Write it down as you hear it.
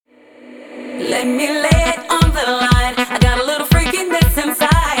Let me lay it on the line. I got a little freakiness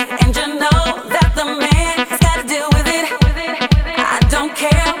inside, and you know that the man has got to deal with it. I don't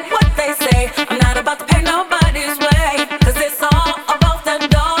care what they say, I'm not about to pay nobody's way, 'cause it's all about the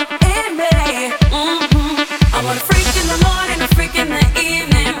dog in me. I want a freak in the morning, a freak in the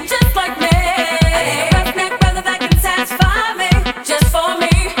evening, just like me. I need a roughneck brother that can satisfy me, just for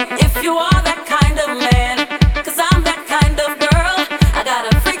me. If you are that kind of man, 'cause I'm that kind of girl. I got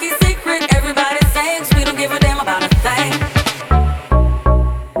a freaky secret, everybody saying we don't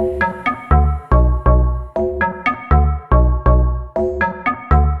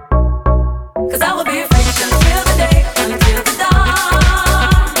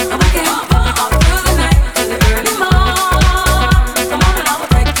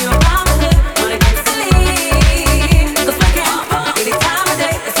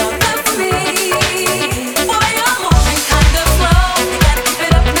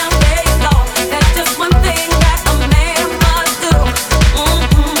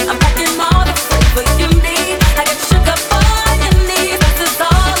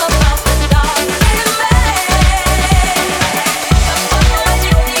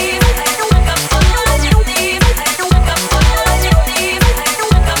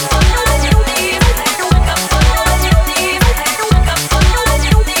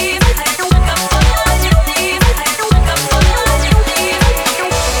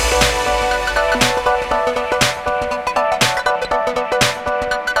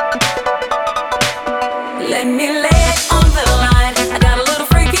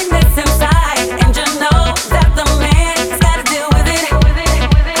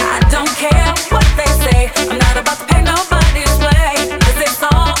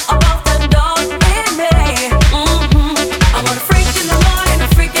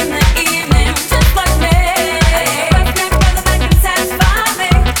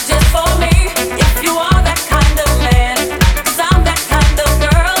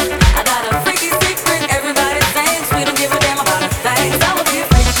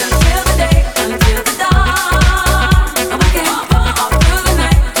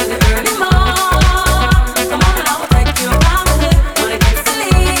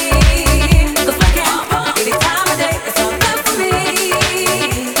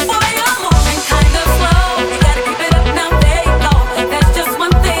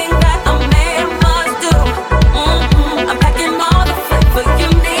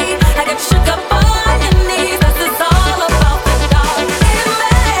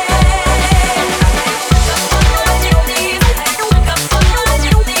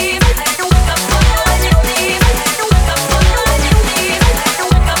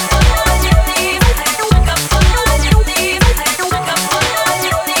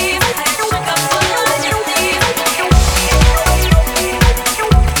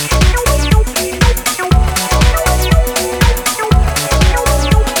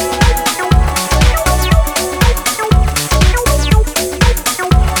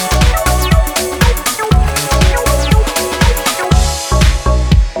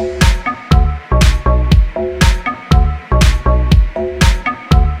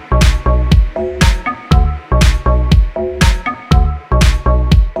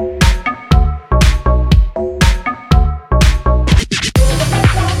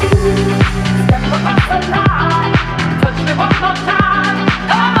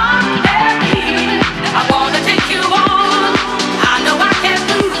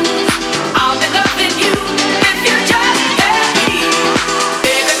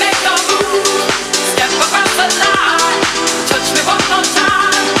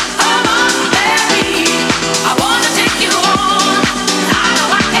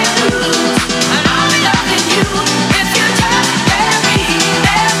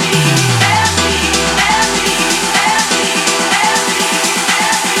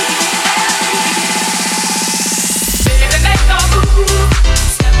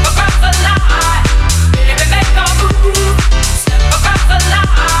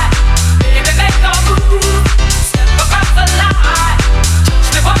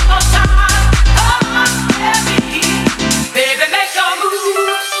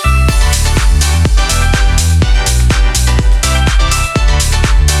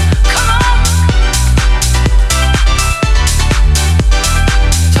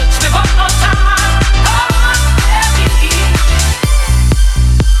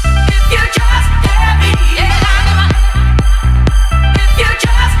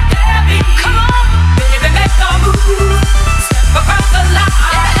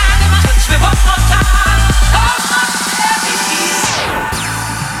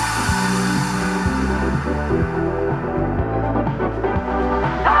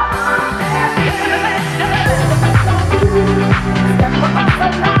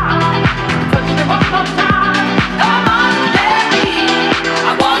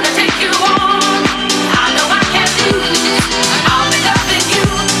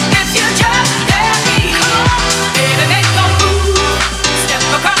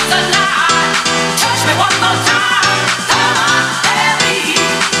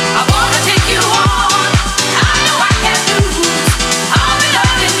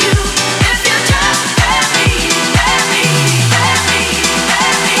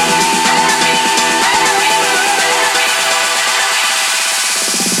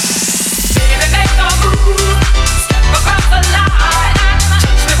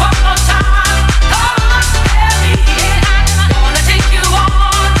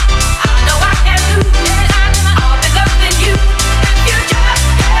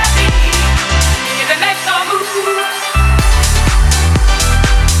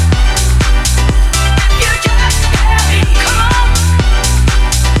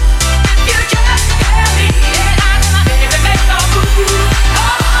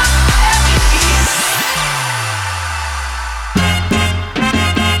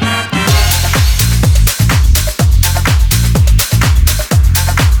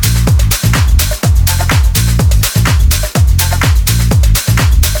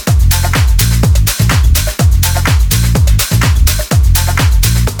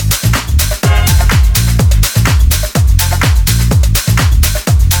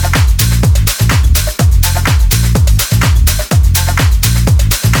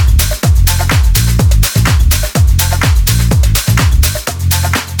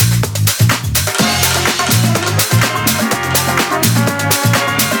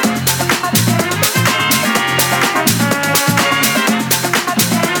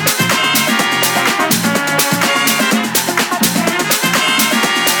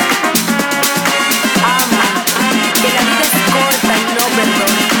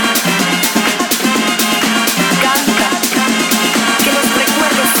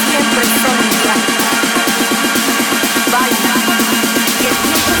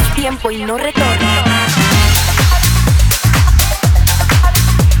tiempo y no retorno.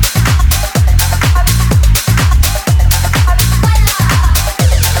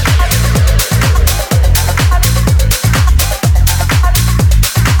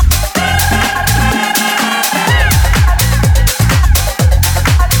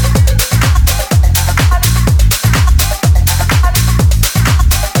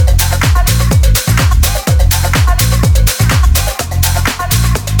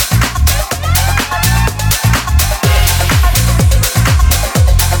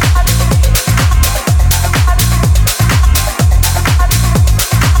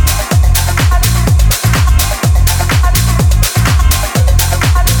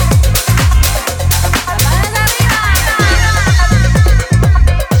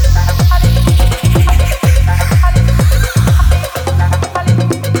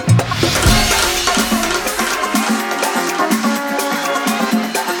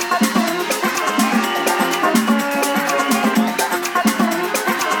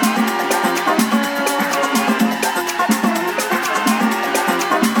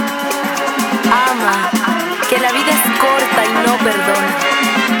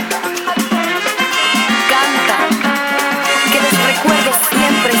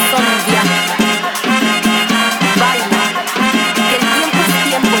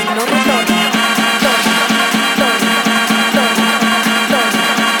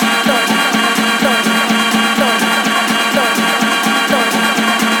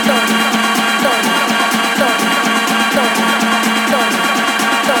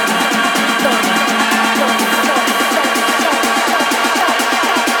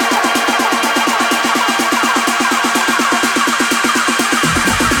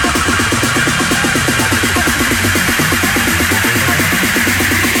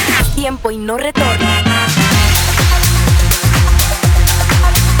 Y no retorno.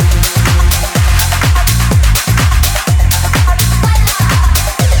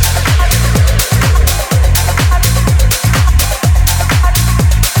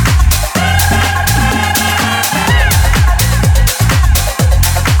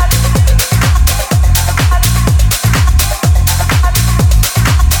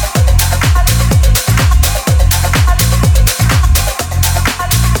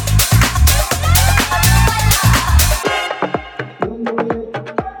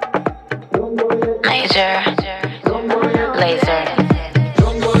 Lazer.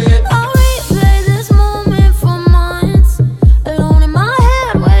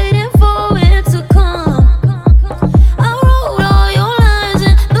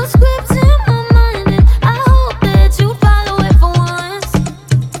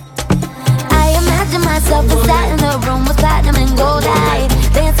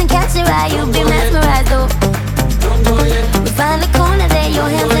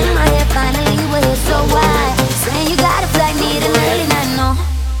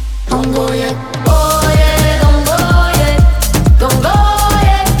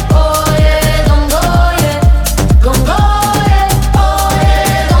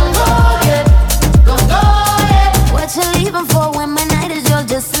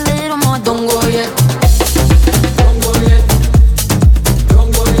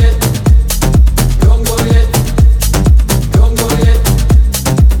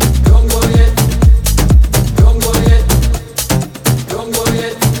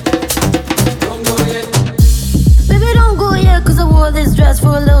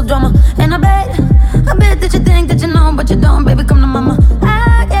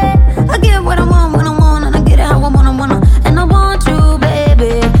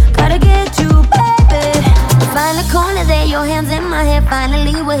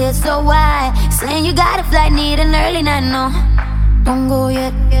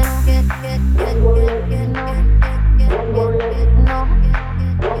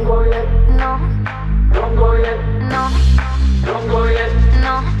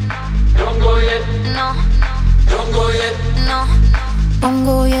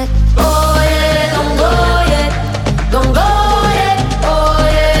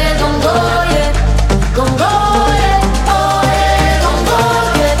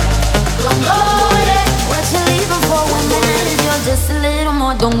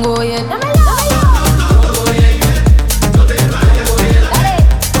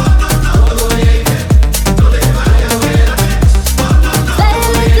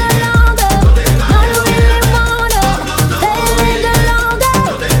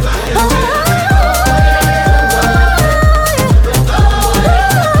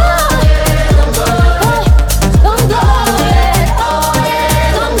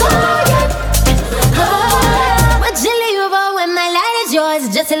 When my light is is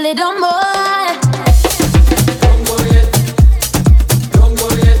yours, just a little more.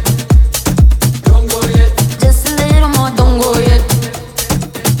 Just a little more, don't go yet.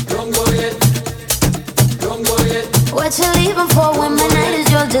 What you leaving for when my night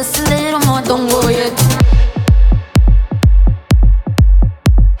is yours? Just a little more, don't go yet.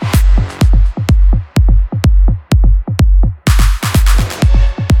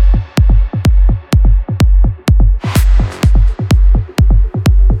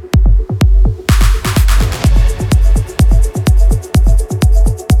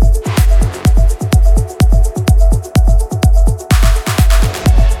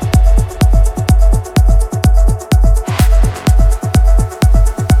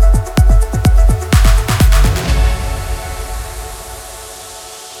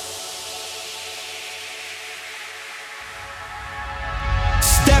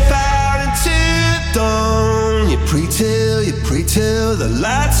 Till the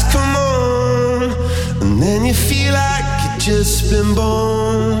lights come on, and then you feel like you've just been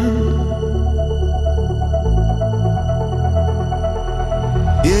born.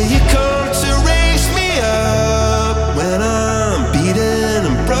 Yeah, you come to raise me up when I'm beaten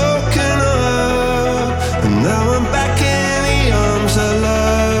and broken up, and now I'm back in the arms of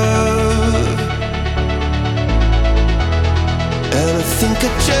love. And I think I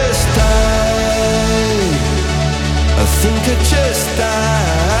just died. I think I just died,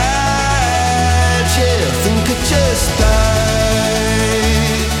 yeah, I think I just died.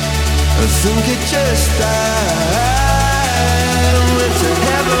 I think I just died, I went to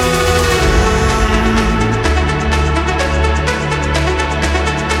heaven.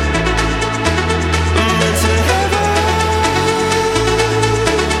 I went to heaven.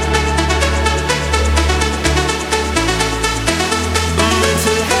 I went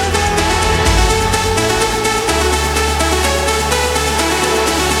to heaven.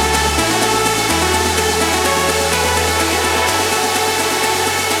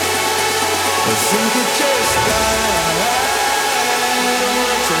 I think it just died. I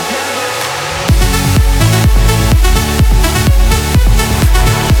went to heaven.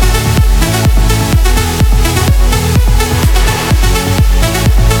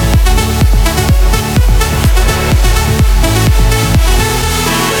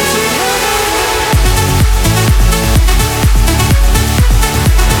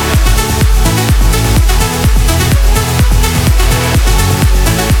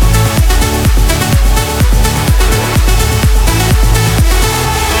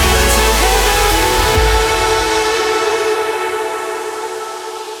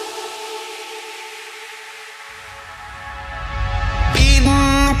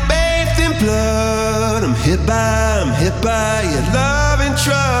 I'm hit by your loving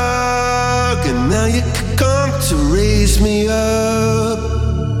drug, and now you come to raise me up.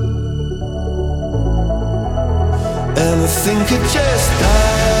 And I think I just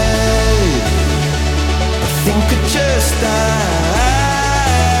died. I think I just died.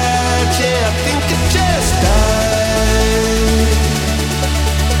 Yeah, I think I just died.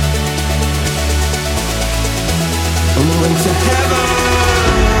 I went to heaven.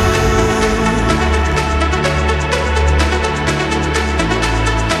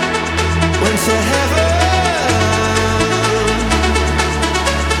 To heaven.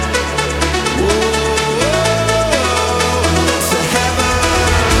 Whoa, to heaven.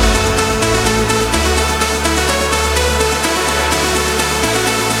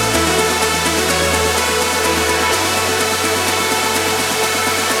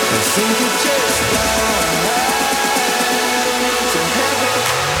 I think it just died. To heaven.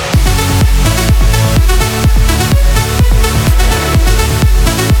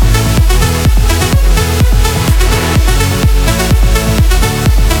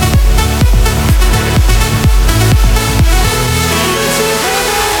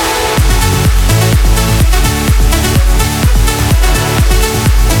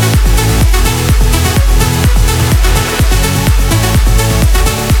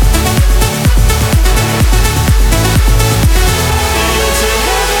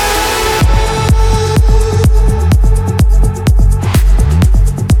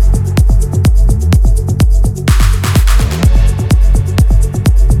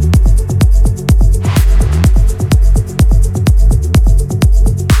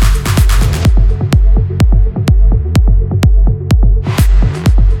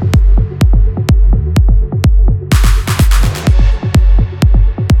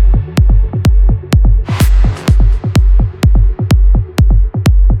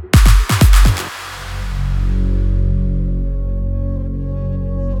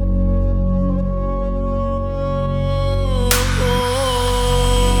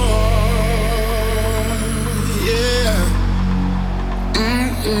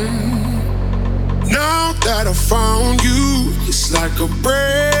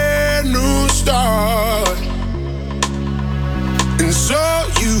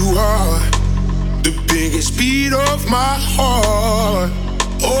 biggest beat of my heart.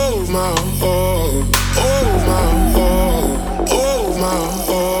 Oh my heart. Oh my heart. Oh my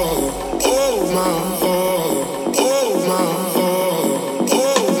heart. Oh my heart. Oh my heart.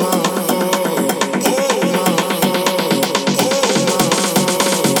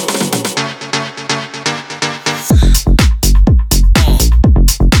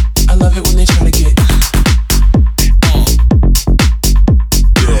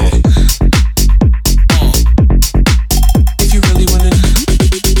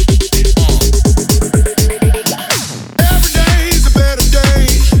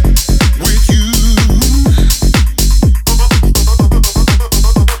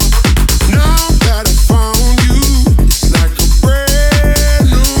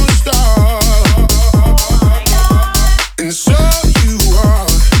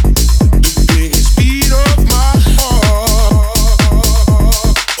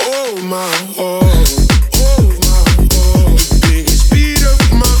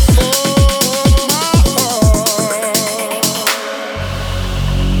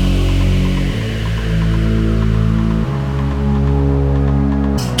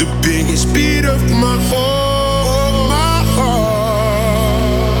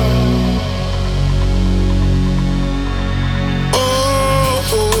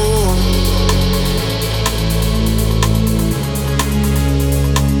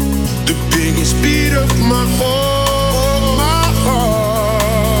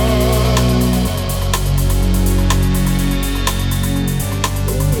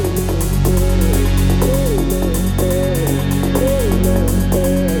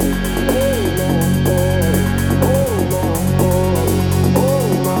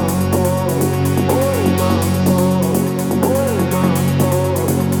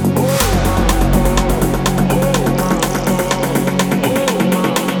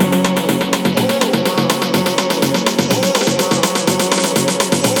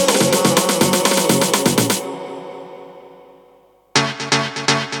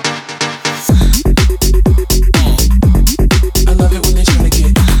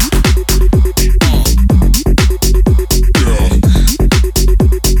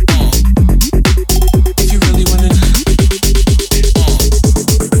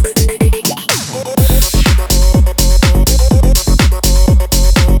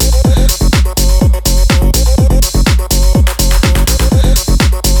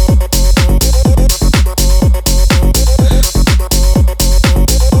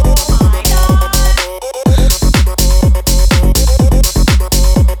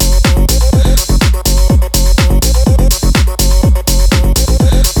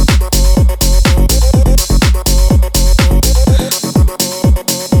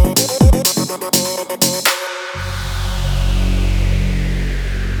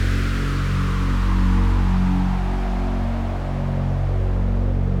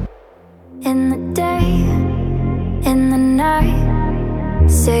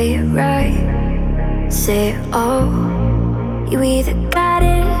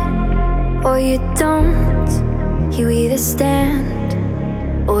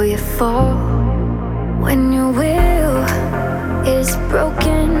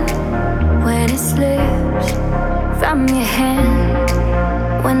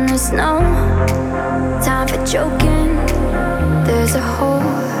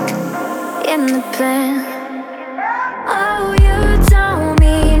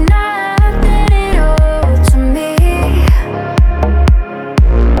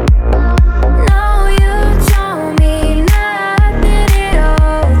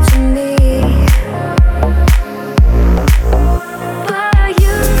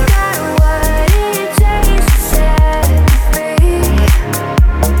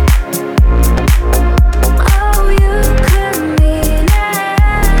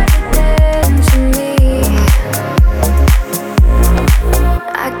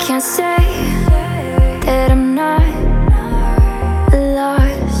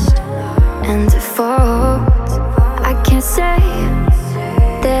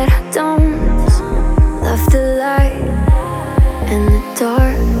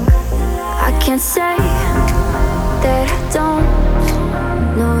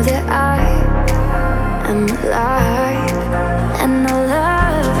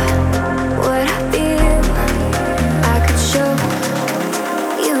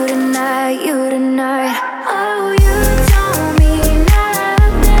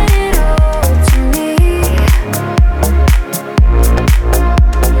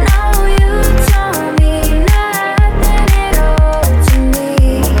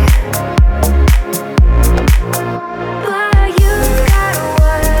 But you got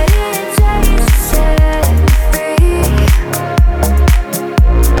what it takes to set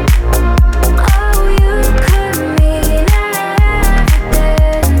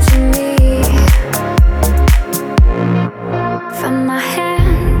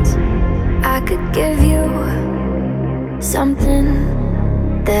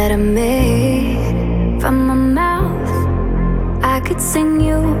that I made from my mouth. I could sing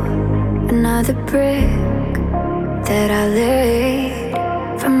you another brick that I laid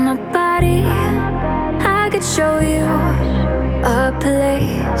from my body. I could show you a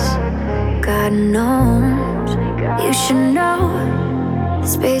place God knows you should know.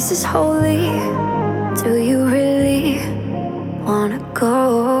 Space is holy. Do you really wanna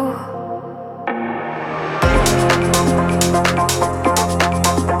go?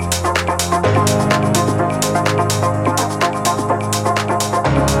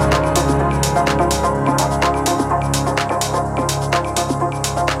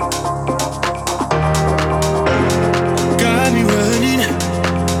 Got me running,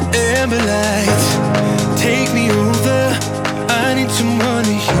 amber lights, take me over. I need someone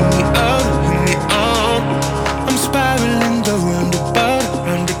to hear me out, hear me out. I'm spiraling the roundabout,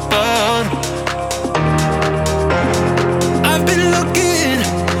 roundabout. I've been looking,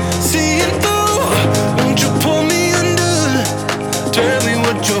 seeing through. Won't you pull me under? Tell me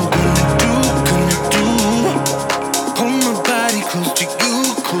what you're gonna do, gonna do. Hold my body close to you,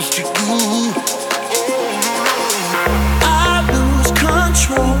 close to you. I lose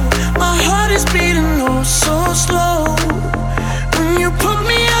control. My heart is beating oh so slow. When you put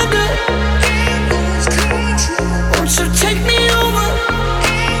me under, won't you take me over?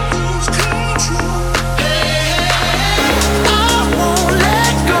 I won't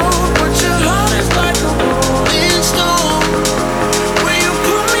let go, but your heart is like a rolling stone. When you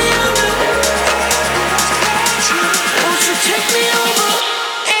put me under, won't you take me over?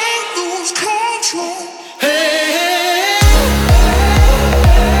 And lose control.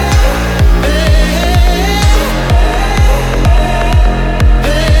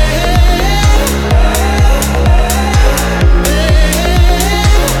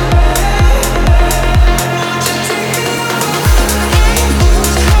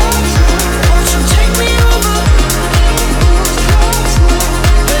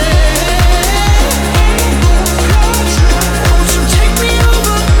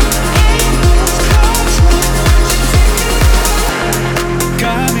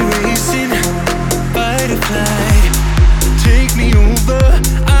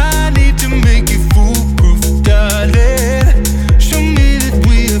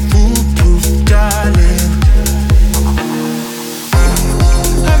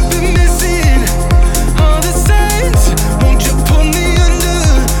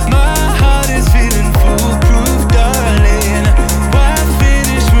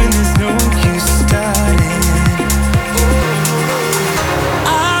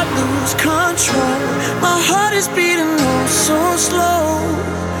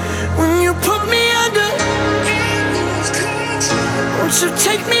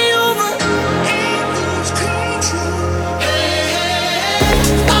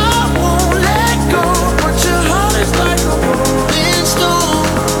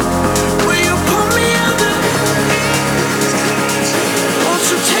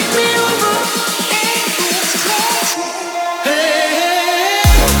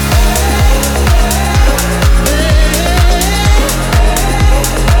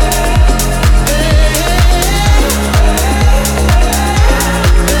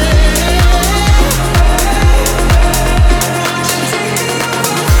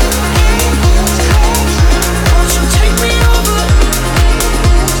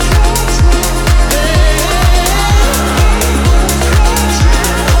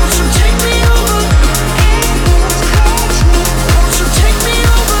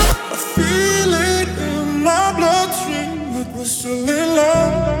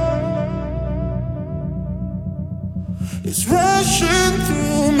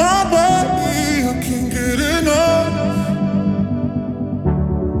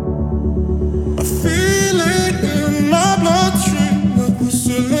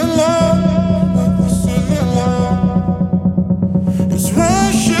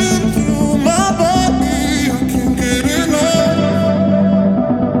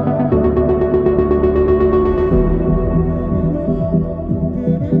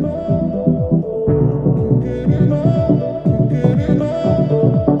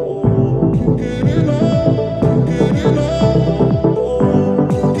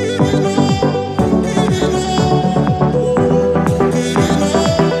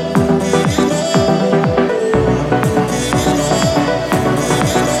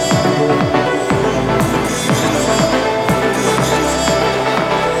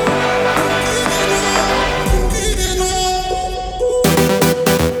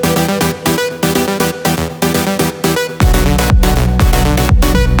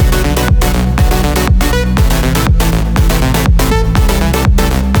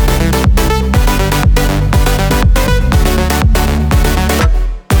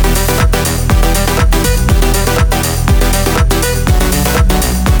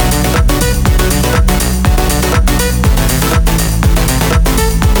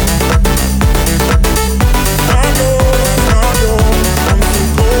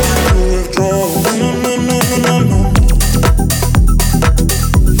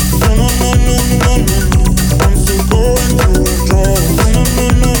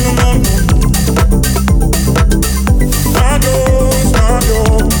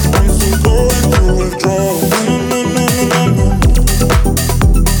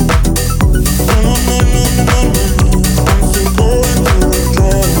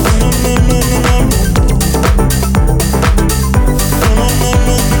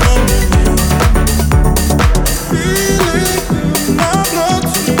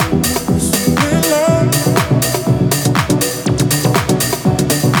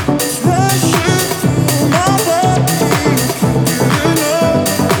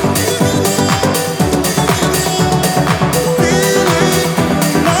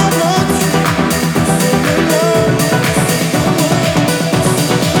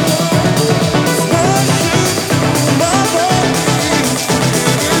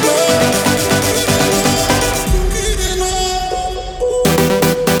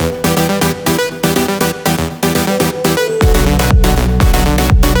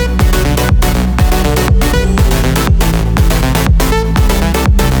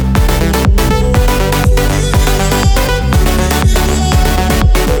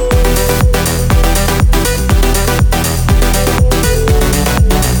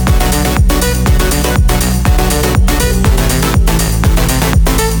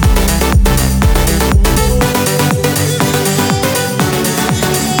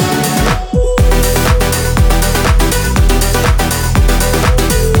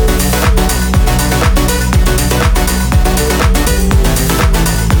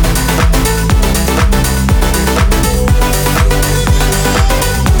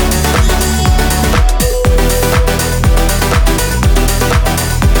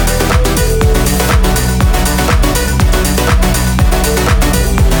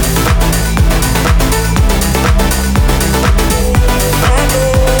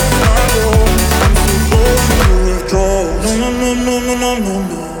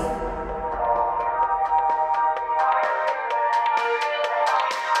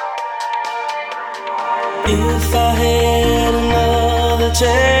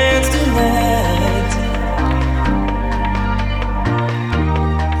 chance tonight.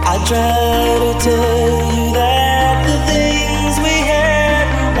 I try to tell you that the things we had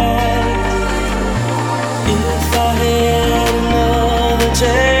were right. If I had another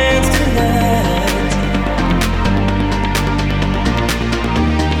chance tonight,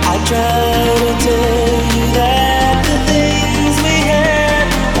 I try to tell you that the things we had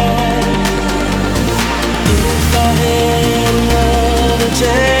were right. If I had another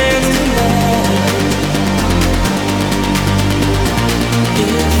chance tonight,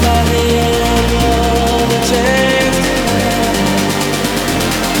 if I had another chance tonight.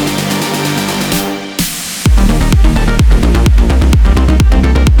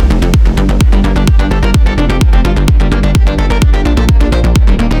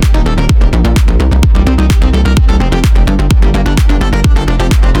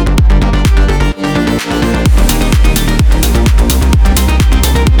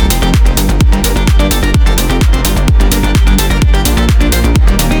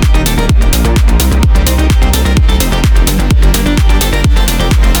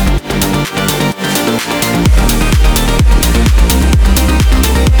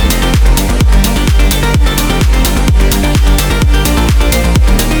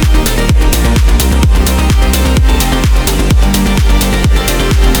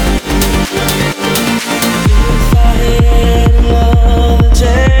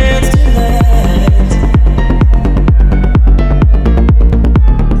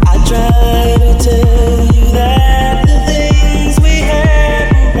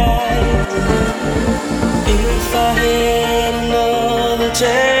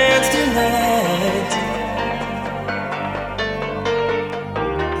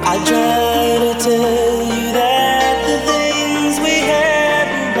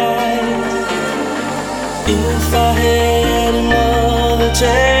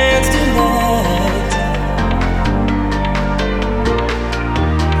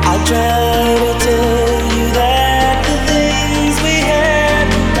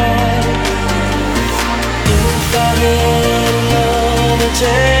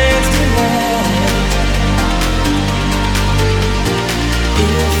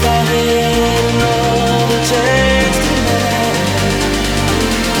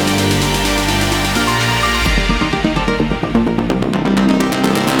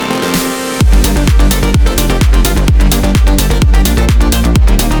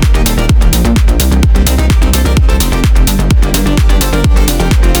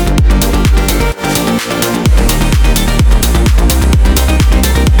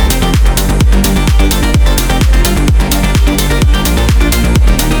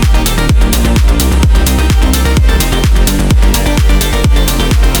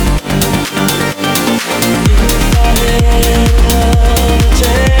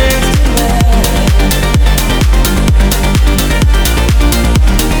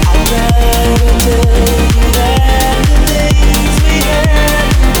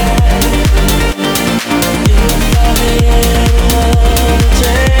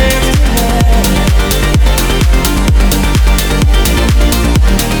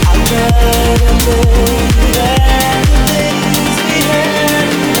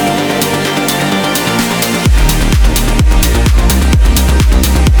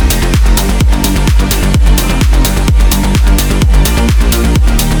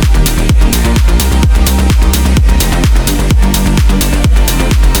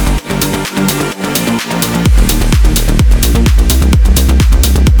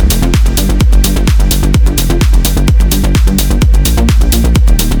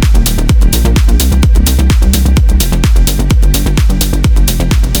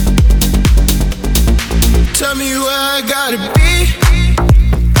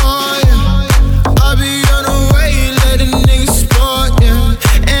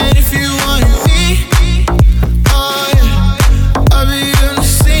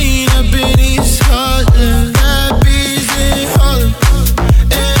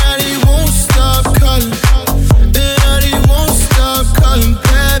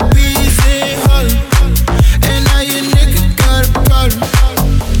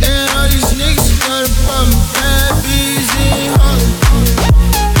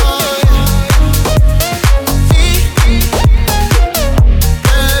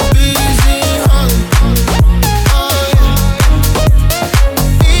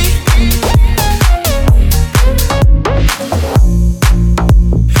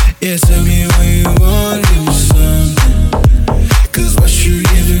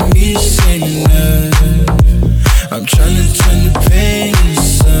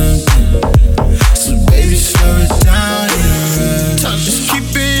 Just keep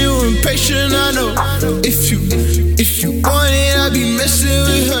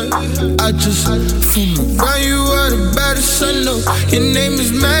just fool around, you are the baddest I know. Your name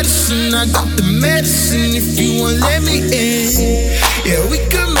is Madison, I got the medicine if you won't let me in. Yeah, we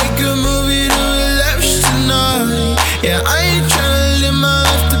could make a movie to relax tonight. Yeah, I ain't tryna live my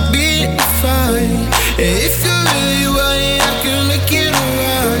life to be defined. Yeah, if you really want it, I can make it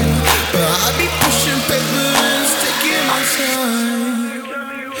alright. But I be pushing paper and it's taking my time.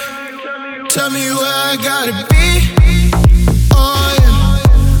 Tell me where I gotta be. Oh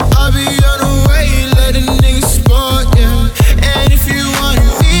yeah, I'll be on the way, let a nigga spot, yeah. And if you want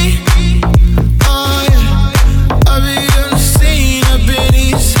me, oh yeah, I'll be on the scene up in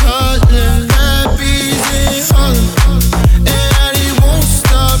East Harlem. Bad bees in Harlem, and I won't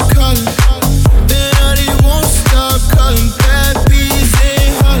stop calling. And I won't stop calling. Bad bees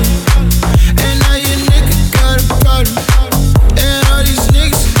in Harlem, and now your nigga got a problem. And all these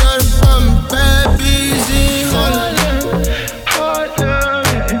niggas got a problem. Bad bees in Harlem.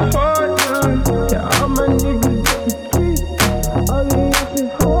 Yeah, all my niggas get the key. All the niggas in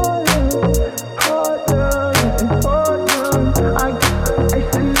Harlem. I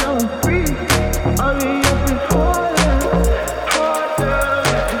still know I'm free. All the niggas in Harlem.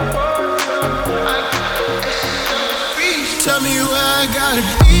 Tell me where I gotta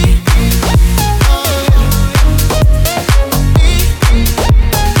be.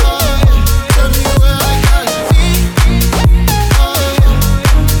 Tell me where I gotta be.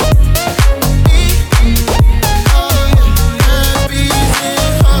 Bad bees in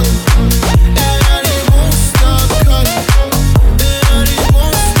Harlem, and I won't stop calling. And I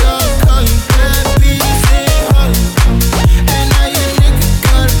won't stop calling. Bad bees in Harlem, and now your nigga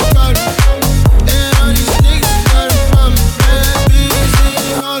got a problem. And all these niggas got a problem. Bad bees in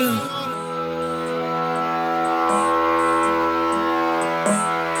Harlem.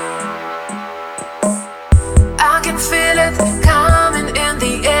 I can feel it coming in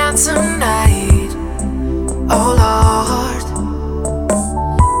the air tonight. Oh Lord,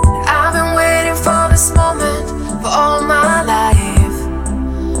 I've been waiting for this moment for all my life.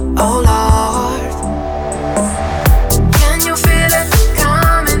 Oh Lord, can you feel it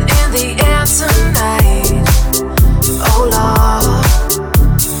coming in the air tonight? Oh Lord,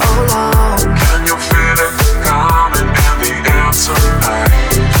 oh Lord. Can you feel it coming in the air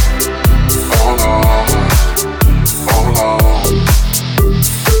tonight? Oh Lord, oh Lord.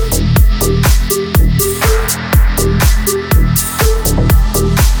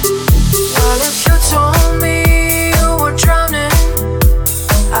 Well, if you told me you were drowning,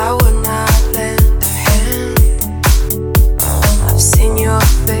 I would not lend a hand. I've seen your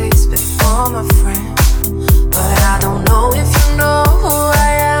face before, my friend, but I don't know if you know who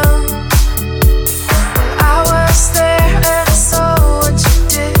I am. I was there and I saw what you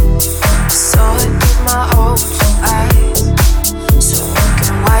did. I saw it with my own two eyes. So you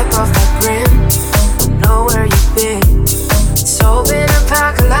can wipe off that grin. I know where you've been. It's all been a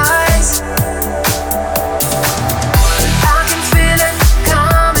pack of lies. I can feel it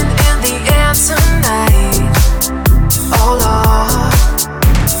coming in the air tonight. Oh Lord,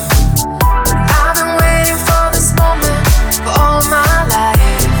 I've been waiting for this moment for all my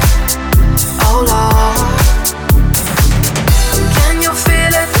life. Oh Lord, can you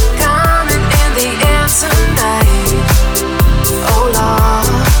feel it coming in the air tonight? Oh Lord,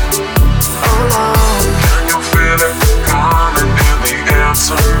 oh Lord. Can you feel it coming in the air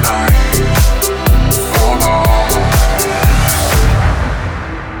tonight? Oh Lord.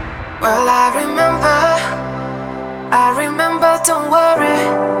 Well, I remember, don't worry.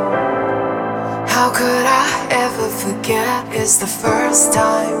 How could I ever forget? It's the first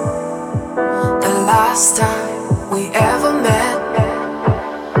time, the last time we ever met.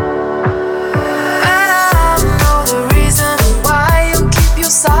 And I know the reason why you keep your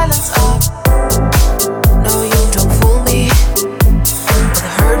silence up. No, you don't fool me. The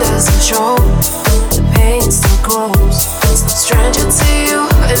hurt doesn't show, the pain still grows. It's no stranger to you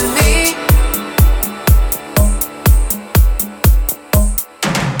and me.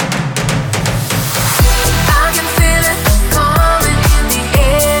 I can feel it coming in the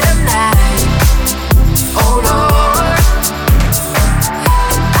air tonight. Oh Lord,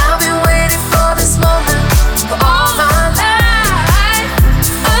 I've been waiting for this moment for all my life.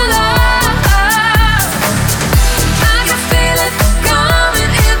 Oh Lord, I can feel it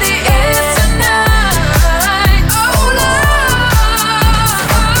coming in the air tonight. Oh Lord,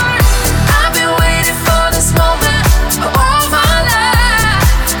 I've been waiting for this moment for all my life.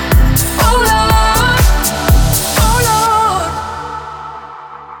 Oh Lord, oh Lord.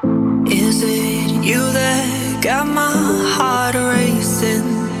 Is it you that got my heart racing?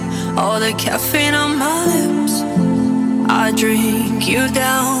 All the caffeine on my lips, I I drink you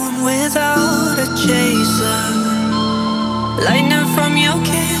down without a chaser. Lightning from your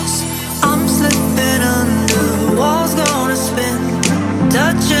kiss. I'm slipping under. Walls gonna spin.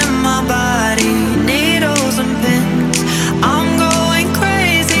 Touching my body. Needles and pins. I'm going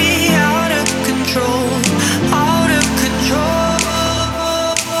crazy. Out of control. Out of control.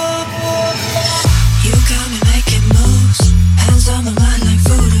 You got me making moves. Hands on my mind like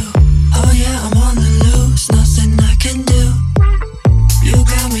voodoo. Oh yeah, I'm on the loose. Nothing I can do. You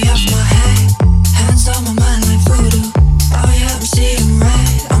got me off my head. Hands on my mind like voodoo. Oh yeah, I'm seeing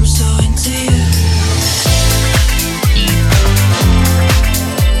red. I'm so into you.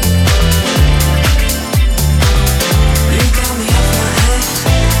 You got me off my head.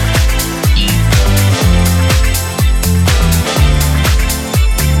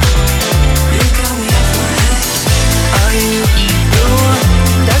 You got me off my head. Are you the one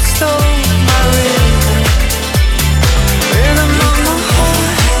that stole my rhythm? Rhythm of my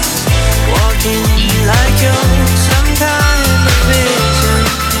heart. Walking like you're some kind of vision.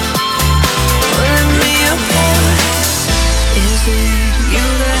 Pulling me apart. Is it you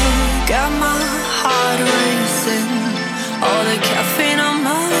that got my heart racing? All the caffeine on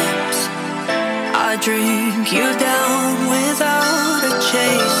my lips. I drink you down without a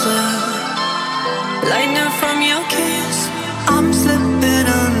chaser. Lightning from your kiss. I'm slipping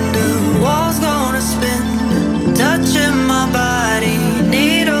under. Walls gonna spin. Touching my body.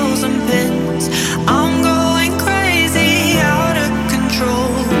 Needles and pins. I'm going crazy. Out of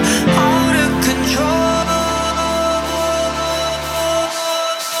control. Out of control.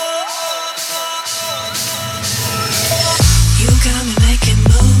 You got me making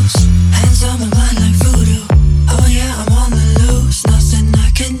moves. Hands on my mind like voodoo. Oh yeah, I'm on the loose. Nothing I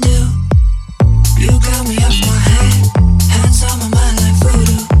can do. You got me off my head. Hands on my mind like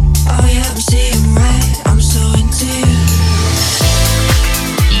voodoo. Oh yeah, I'm seeing red. I'm so into you.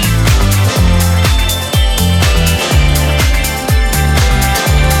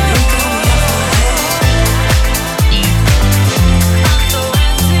 You got me off my head.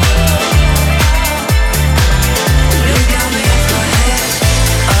 You got me off my head.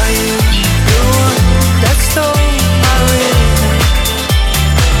 Are you the one that stole my rhythm?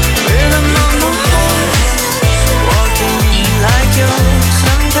 Rhythm of my heart. Walking like you're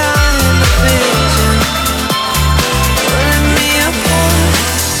some kind of vision. Pulling me apart.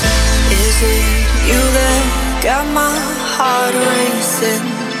 Is it you that got my heart racing?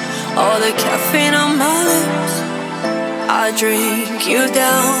 All the caffeine on my lips. I drink you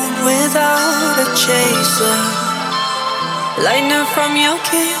down without a chaser. Lightning from your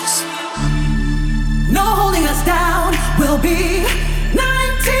kiss. No holding us down. We'll be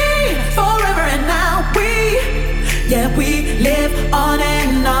 19 forever and now. We live on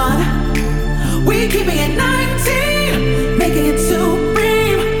and on. We keeping it 19, making it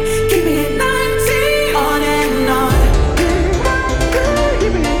supreme. Keeping it 19, on and on.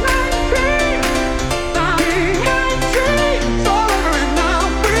 Keeping it 19, 19, forever and now.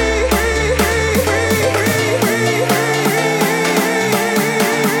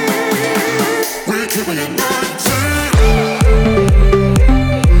 We're keeping it 19.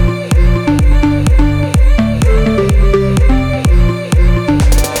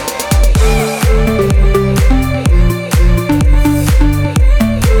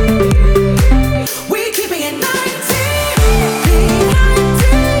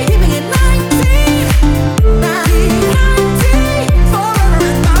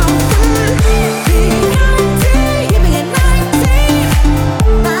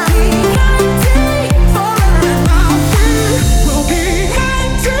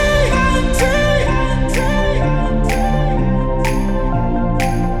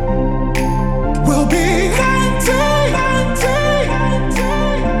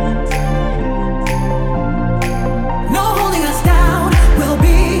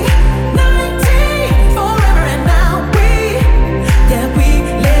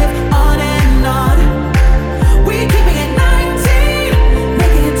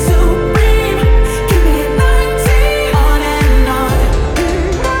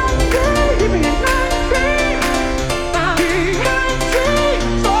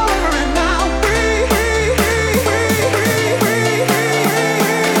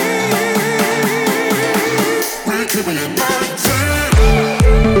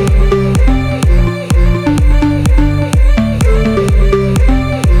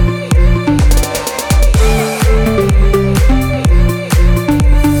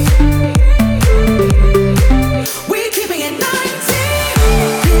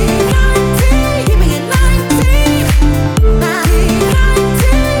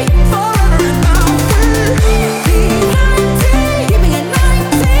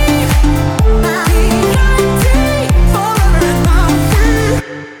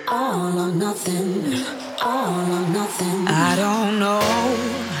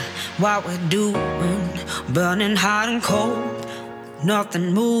 what we're doing, burning hot and cold,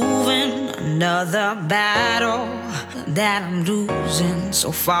 nothing moving, another battle that I'm losing,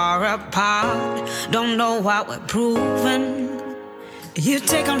 so far apart, don't know what we're proving. You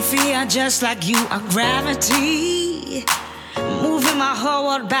take on fear just like you are gravity, moving my whole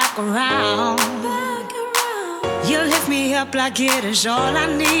world back around. You lift me up like it is all I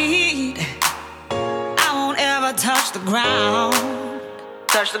need. I won't ever touch the ground.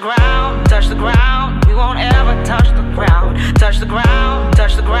 Touch the ground, touch the ground. We won't ever touch the ground. Touch the ground,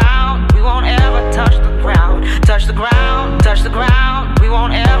 touch the ground. We won't ever touch the ground. Touch the ground, touch the ground. We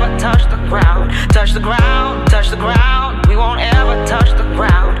won't ever touch the ground. Touch the ground, touch the ground. We won't ever touch the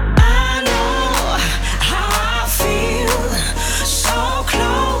ground. I know how I feel. So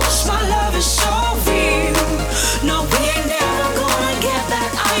close, my love is so real. No, we ain't never gonna get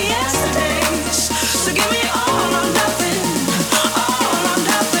back our yesterdays. So give me all or nothing.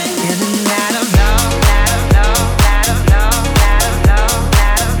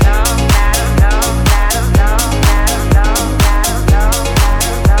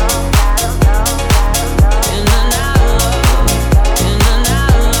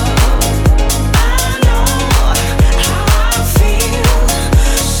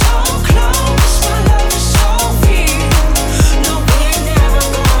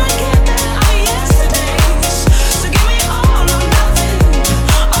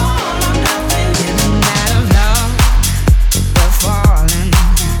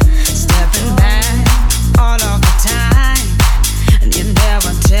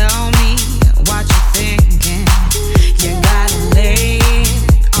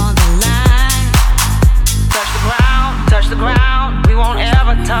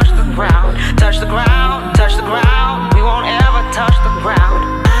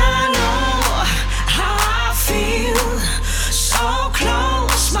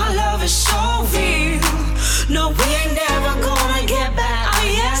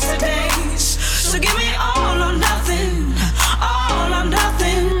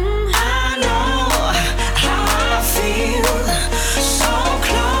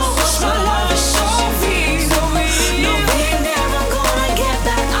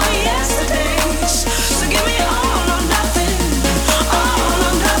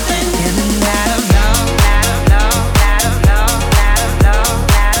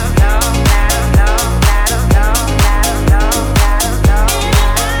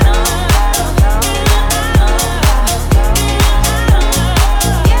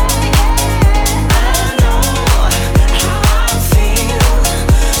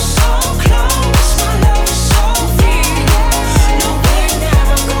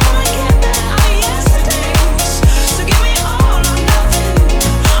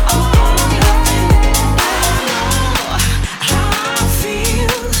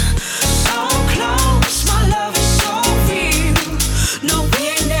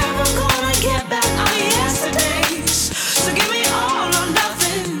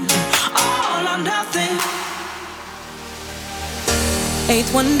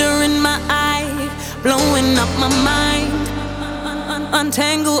 Wonder in my eye, blowing up my mind.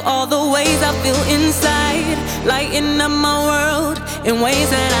 Untangle all the ways I feel inside, lighting up my world in ways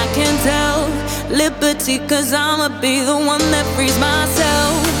that I can't tell. Liberty, cause I'ma be the one that frees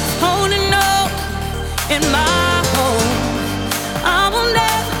myself. Holding up in my home, I will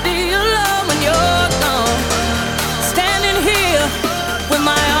never be alone when you're gone. Standing here with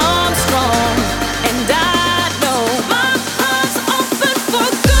my arms strong, and I know my heart's open for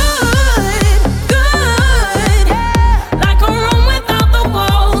good, good. Like a room without the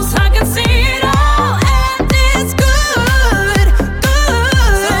walls, I can see it all, and it's good, good.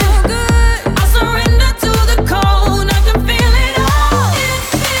 I surrender to the cold, I can feel it all,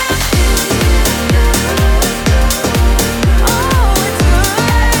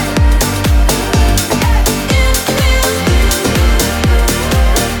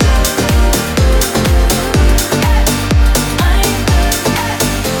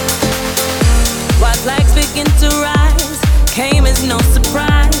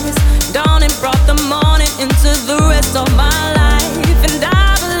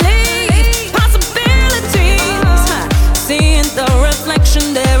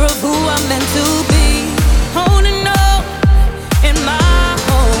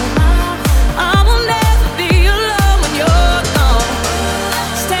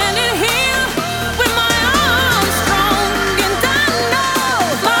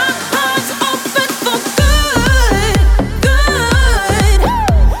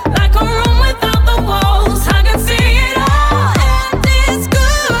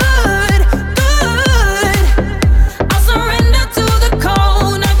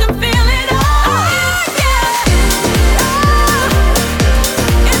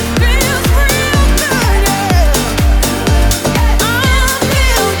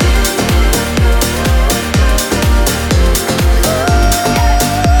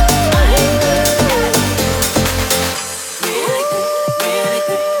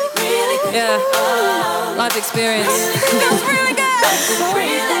 life experience. Feels really good. Oh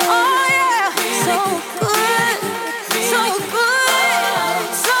yeah, so good, so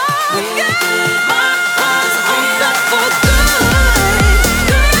good, so good. My heart's beat up for good,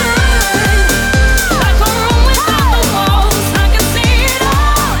 good. Like a room without the walls, I can see it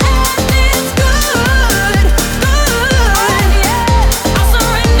all, and it's good, good. Yeah, I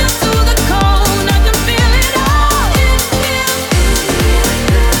surrender to the cold, I can feel it all. It feels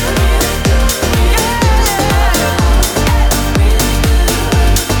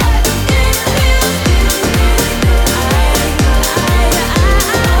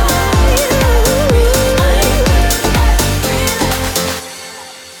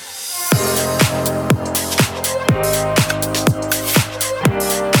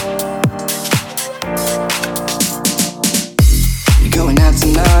You're going out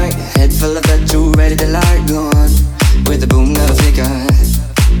tonight, head full of petrol, ready to light on with a boom that'll flicker.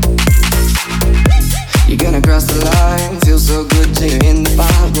 You're gonna cross the line, feel so good till you're in the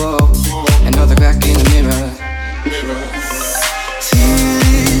firewall. Another crack in the mirror. Feel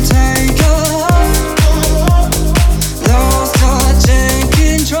it take hold, lost touch and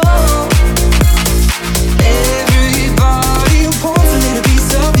control. Everybody wants a little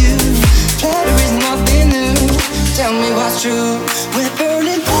piece of you. Pleasure is nothing new. Tell me what's true. We're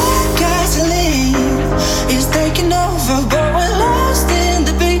burning like gasoline. It's taking over, but we're lost in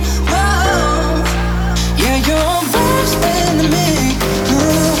the beat. Whoa. Yeah, you're worse than me.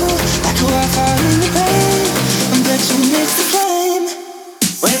 Like a wildfire in the pain. I bet you miss the flame.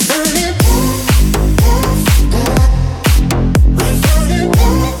 We're burning.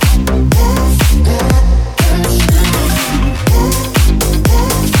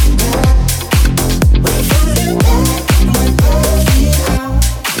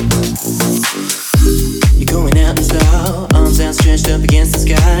 You're going out in style, arms outstretched up against the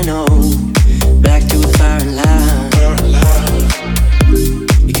sky. No, back to the firing line.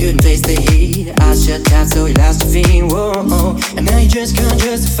 You couldn't face the heat, eyes shut tight, so you lost your feet. Whoa, and now you just can't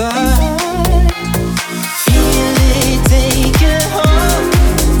justify. Feel it take a hold,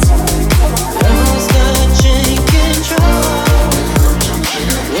 lost touch and control.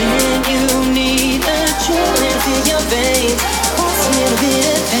 When you need a chill into your veins, what's a little bit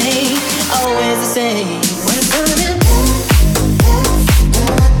of pain? Always the same. We're burning.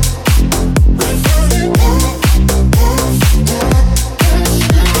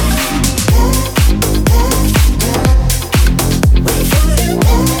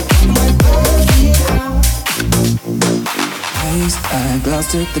 I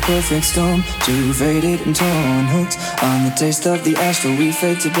glanced at the perfect storm, too faded and torn, hooked on the taste of the astral. We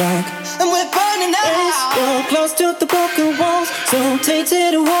fade to black, and we're burning out. We're close to the broken walls, so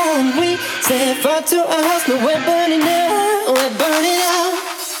tainted and worn. We set fire to our house, now we're burning out. We're burning out.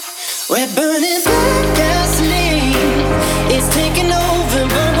 We're burning like gasoline. It's taking over,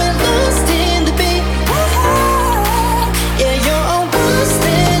 but we're lost in the beat. Yeah, you're all worse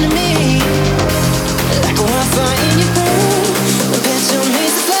than me. Like a wildfire in your brain. I bet you'll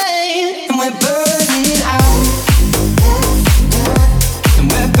miss the flame. And we're burning out. And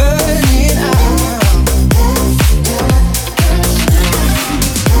we're burning out.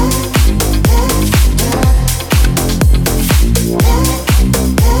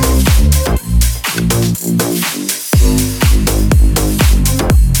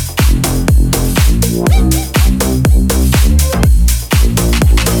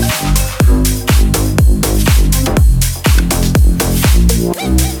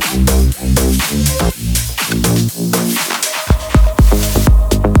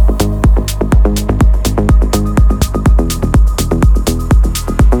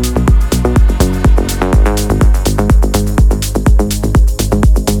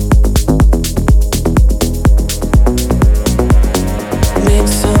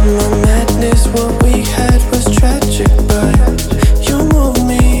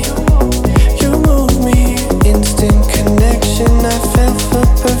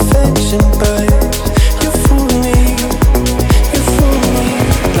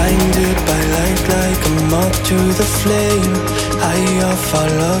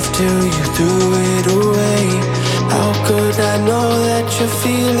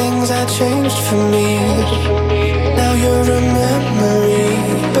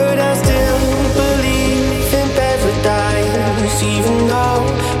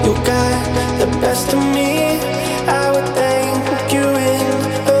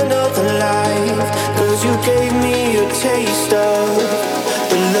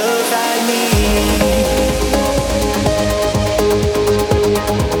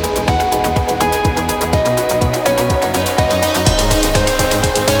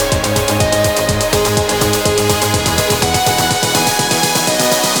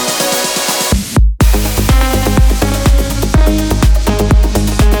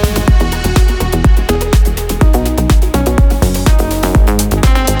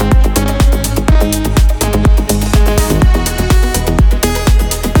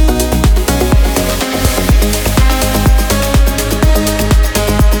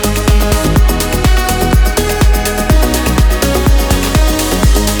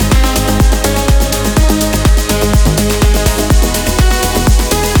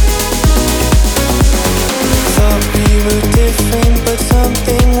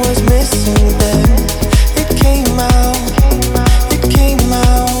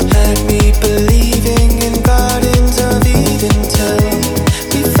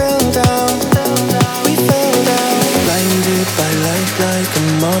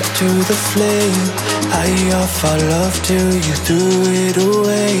 up to the flame. I offer love till you threw it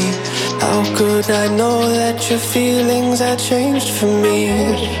away. How could I know that your feelings had changed for me?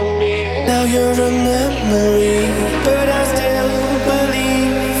 Now you're a memory, but I still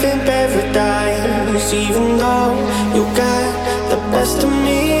believe in paradise. Even though you got the best of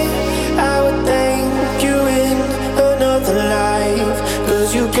me, I would thank you in another life. 'Cause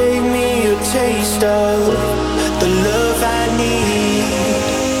you gave me a taste of the love I need.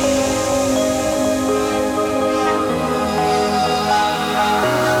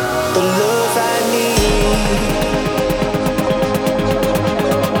 The love I need.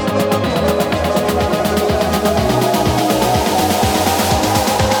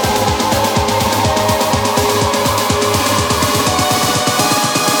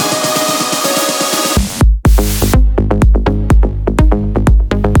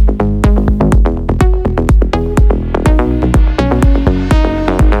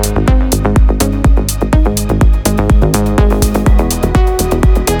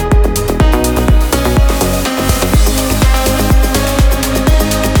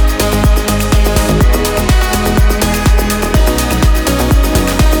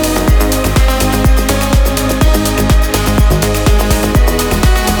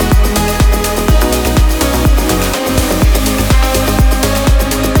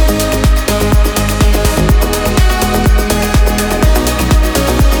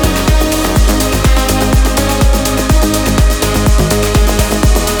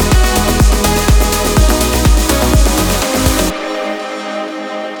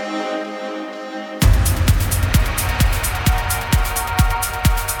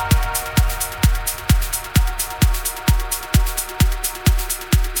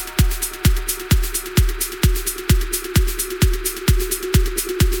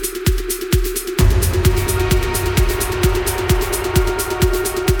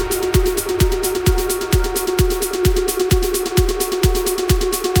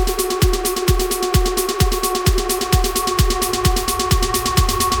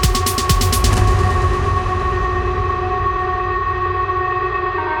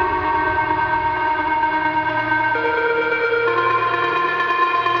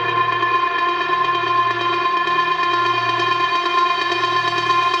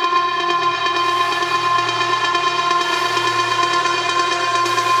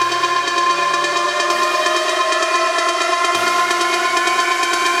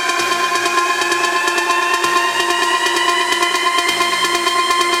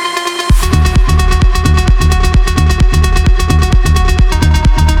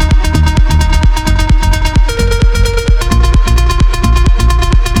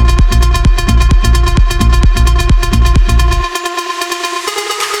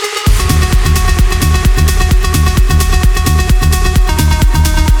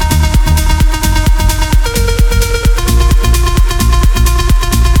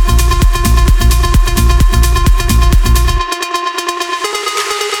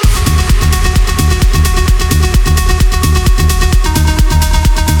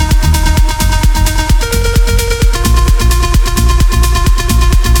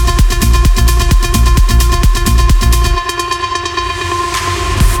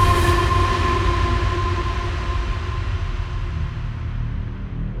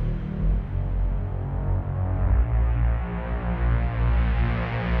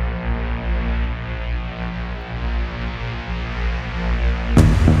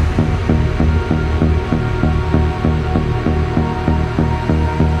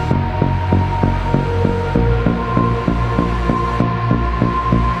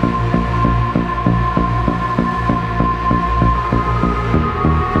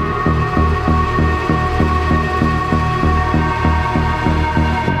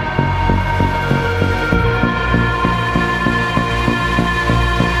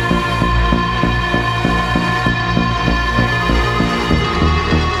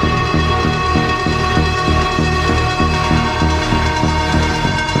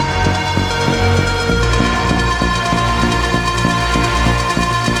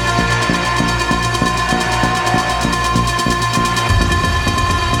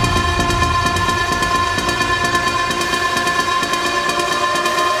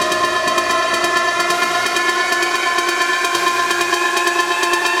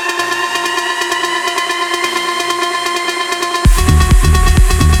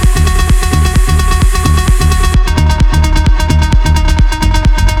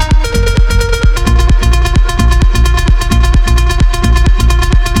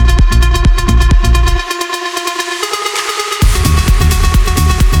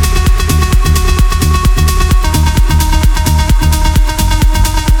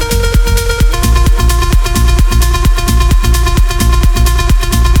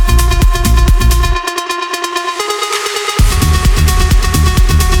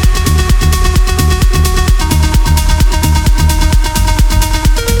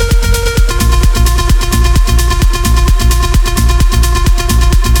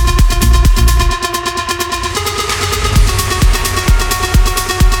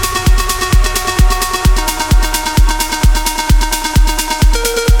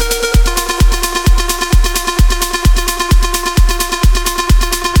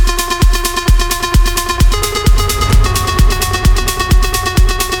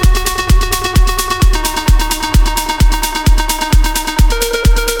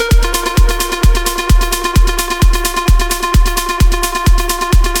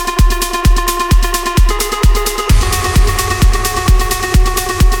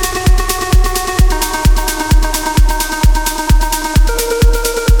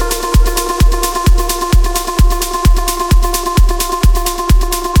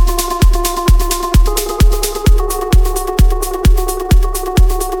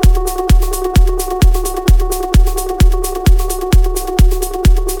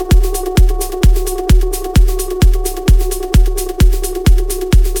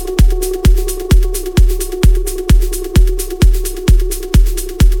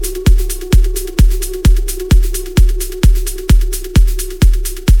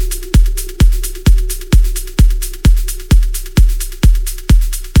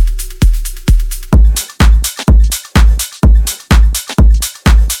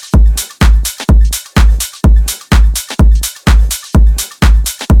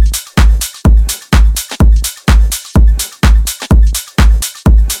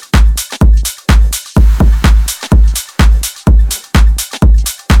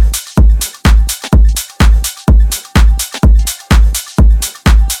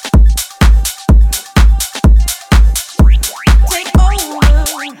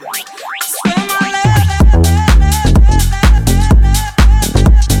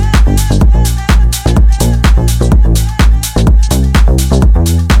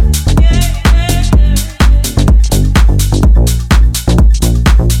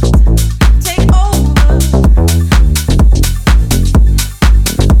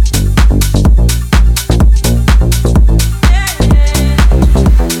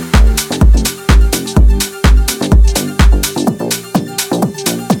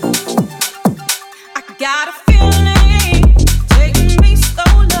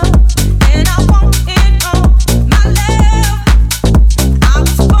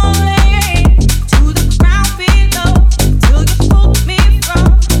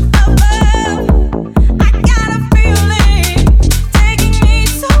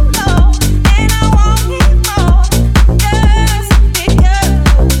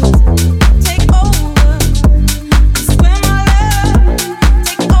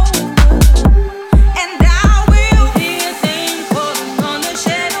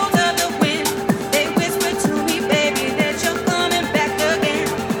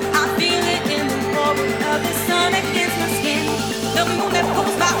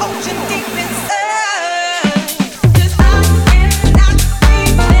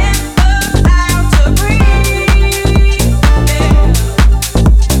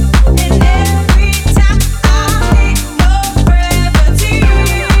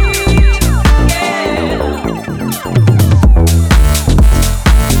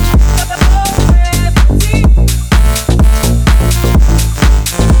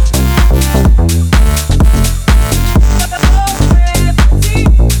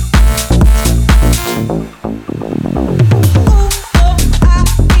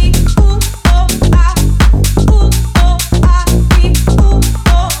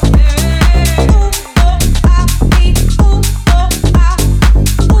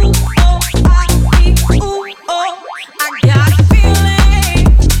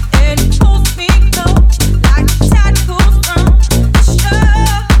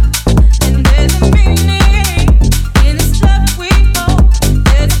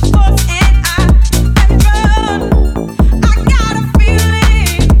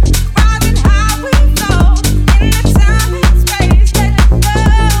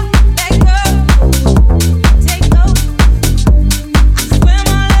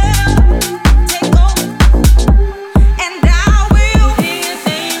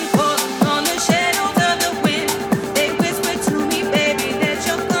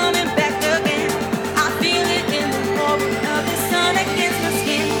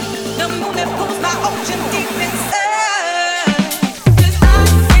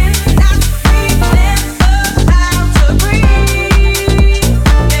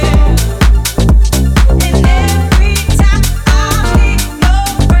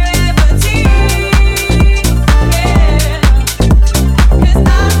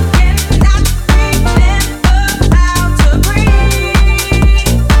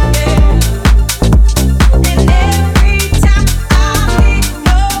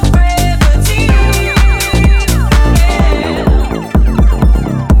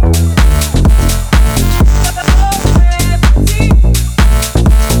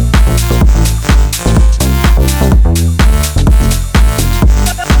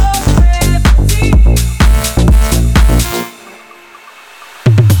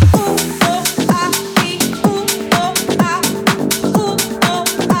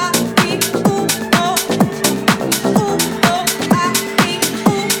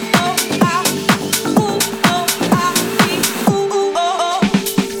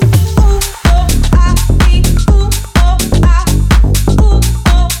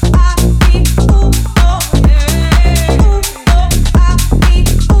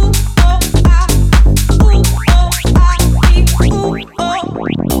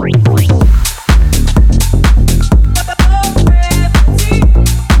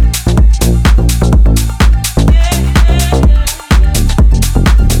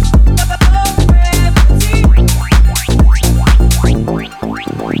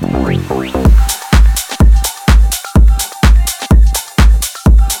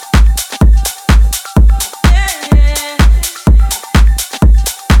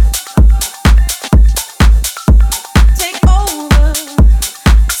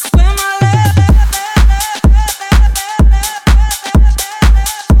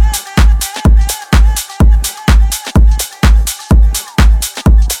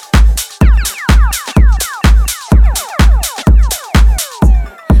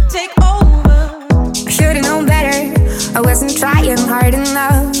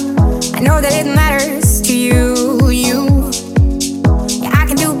 know that it matters to you, Yeah, I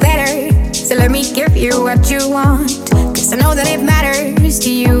can do better, so let me give you what you want. Cause I know that it matters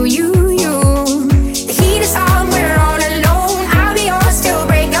to you, The heat is on, we're all alone. I'll be yours till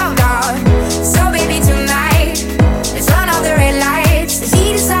break of dawn. So baby tonight, let's run all the red lights. The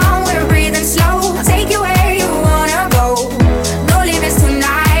heat is on, we're breathing slow. I'll take you where you wanna go. No limits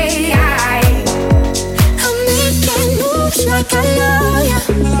tonight. I'm making moves like I love ya.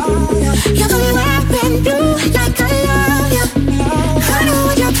 You're the wearing blue like I love ya. I know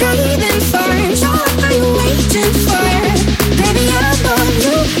what you're craving for, so what are you waiting for? Baby, I'm on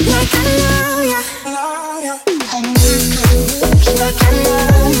you like I love ya. I'm making moves like I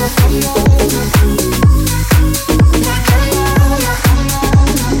love ya. Like I love ya.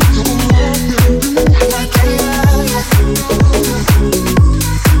 Like I love ya.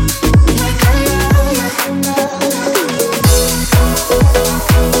 Like I love ya.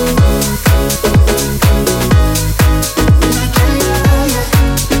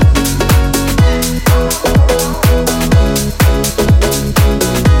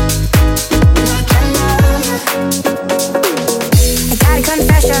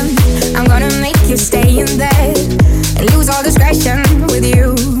 I'm gonna make you stay in bed and lose all discretion with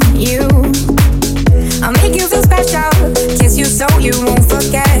you. I'll make you feel special, kiss you so you won't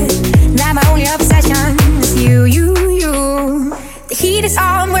forget that my only obsession is you. The heat is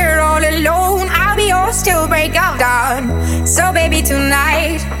on, we're all alone. I'll be yours till break of dawn. So baby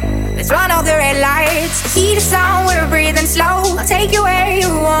tonight, let's run all the red lights. The heat is on, we're breathing slow. I'll take you where you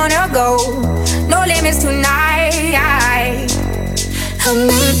wanna go. No limits tonight. I'm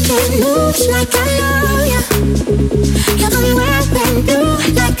making moves like I love ya. You're the wearing blue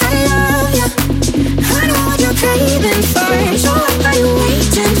like I love ya. I know what you're craving for, so what are you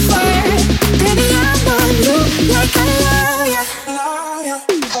waiting for? Baby, I'm on you like I love ya.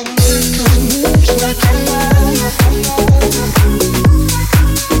 I'm making moves like I love ya.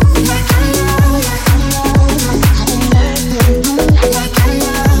 Like I love ya. Like I love ya. Like I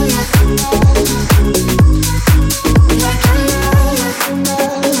love ya.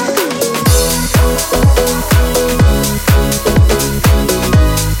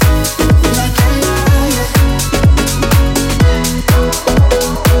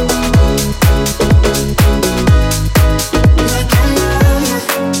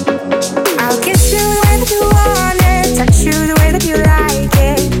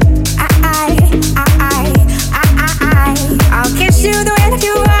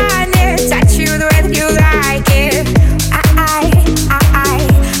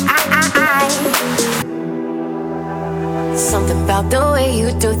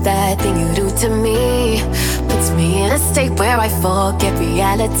 Where I forget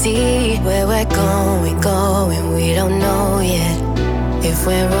reality. Where we're going, we don't know yet. If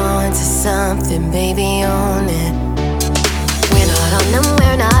we're on to something, baby, own it. We're not on and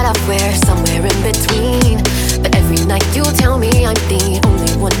we're not up, we're somewhere in between. But every night you tell me I'm the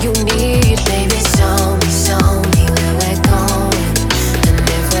only one you need. Baby, show me where we're going. And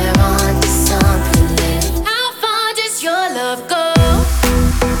if we're on to something, then how far does your love go?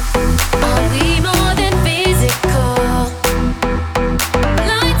 Are we more than physical?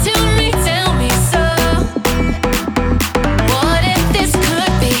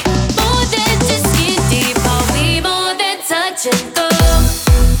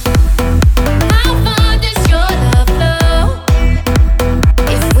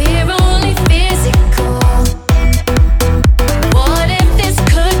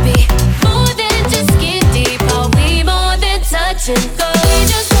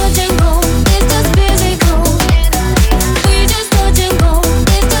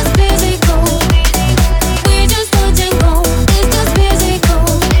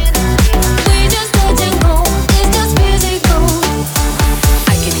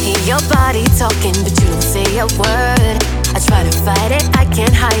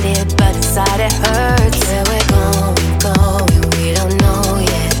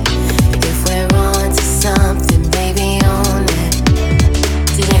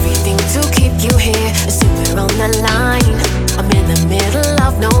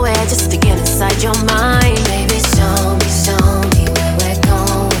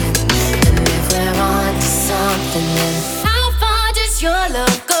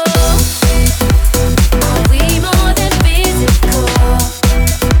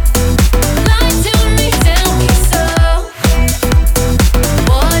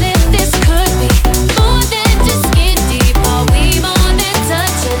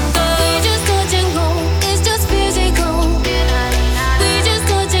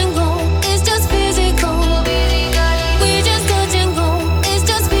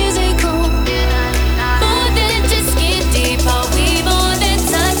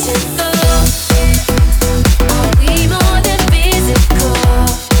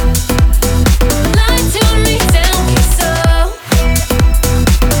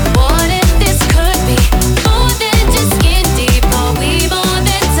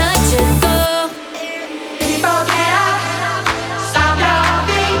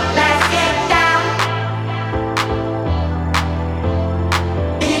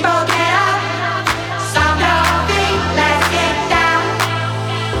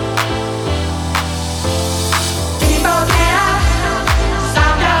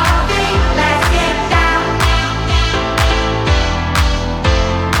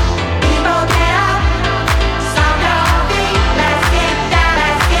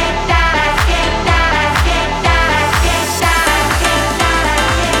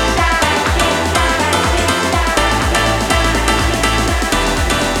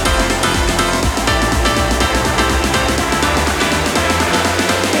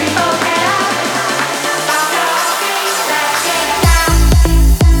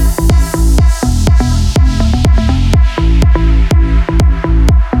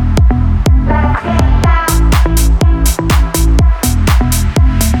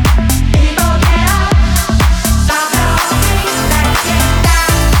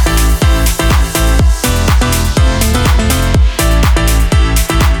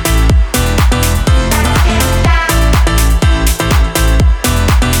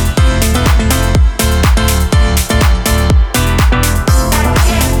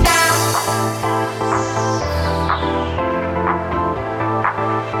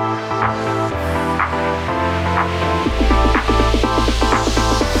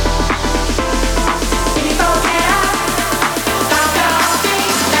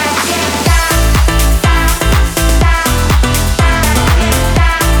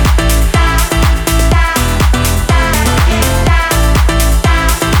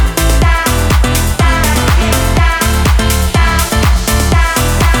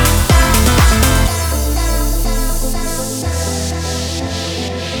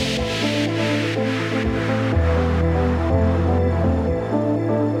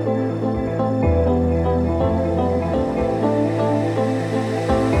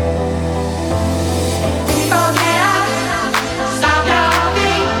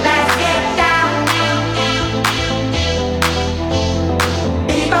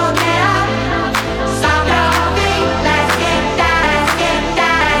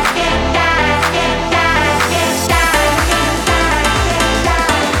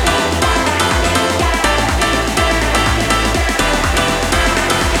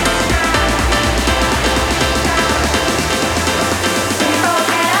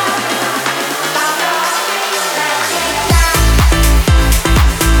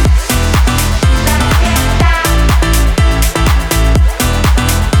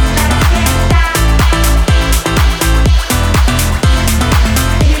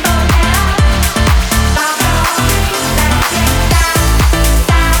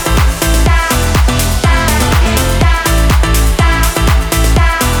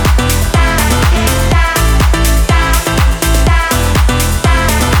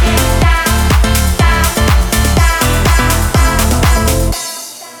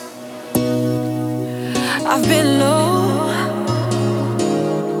 I've been low,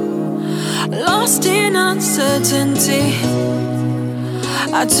 lost in uncertainty.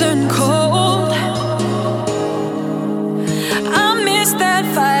 I turn cold. I miss that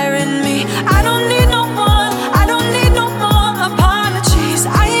fire in me. I don't need no one, I don't need no more apologies.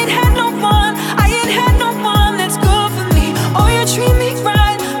 I ain't had no one, I ain't had no one that's good for me. Oh, you treat me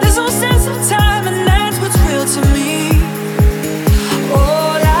right, there's no sense of time, and that's what's real to me.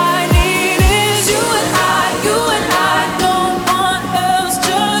 All I need is you and I, no one else,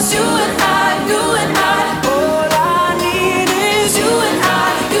 just you and I, you and I. All I need is you and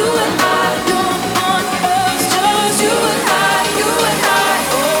I, no one else, just you and I, you and I.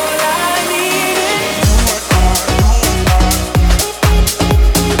 All I need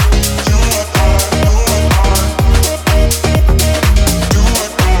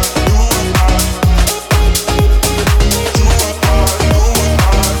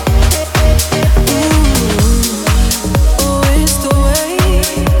oh, it's the way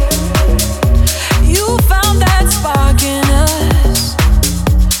you found that spark in us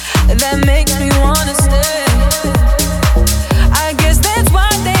that makes me wanna stay. I guess that's why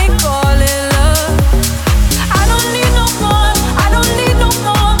they call it love. I don't need no more, I don't need no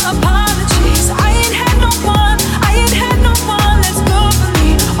more apologies. I ain't had no one, I ain't had no one that's good for me.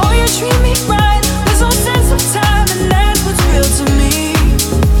 Oh, you treat me right, there's no sense of time, and that's what's real to me.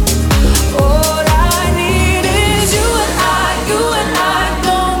 All I need is you and I,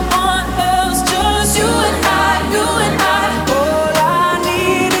 no one else, just you and I, you and I. All I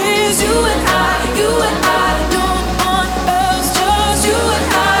need is you and I, no one else, just you and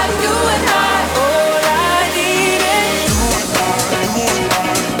I, you and I. All I need is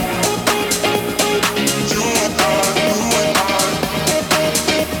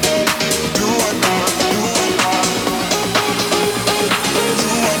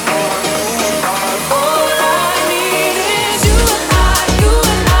all I need is you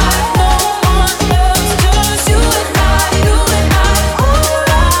and I, no one else, just you and I, you and I. All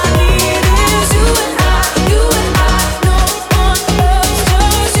I need is you and I, no one else,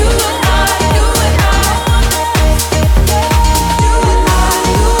 just you and I, you and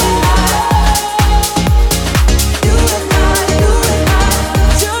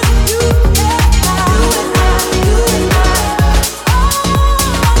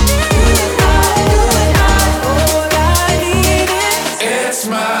It's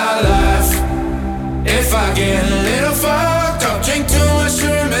my life. If I get a little fucked up, drink too much to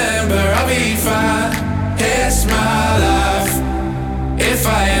remember, I'll be fine. It's my life. If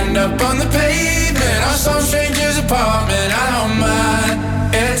I end up on the pavement or some stranger's apartment, I don't mind.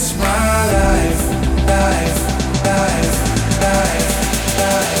 It's my life, life, life, life,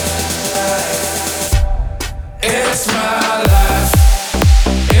 life, life. It's my life.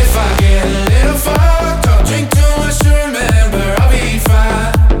 If I get a little fucked up, drink too much to remember, I'll be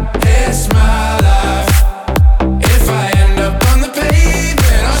fine. It's my life. If I end up on the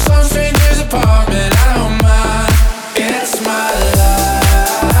pavement or some stranger's apartment, I don't mind. It's my life.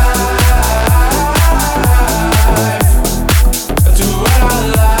 I do what I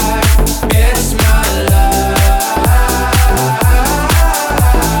like. It's my life.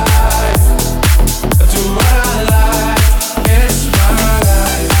 I do what I like. It's my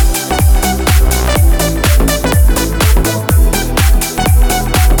life.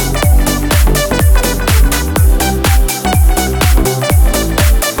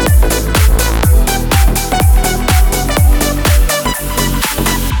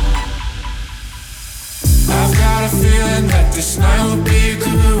 I've got a feeling that this night will be a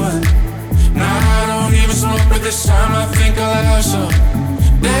good one. Now I don't even smoke, but this time I think I'll have some.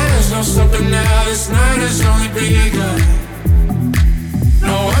 There's no stopping now, this night has only begun.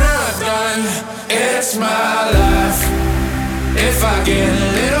 No wonder I've done, it's my life. If I get a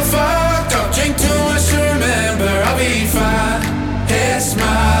little fucked up, drink too much to remember, I'll be fine. It's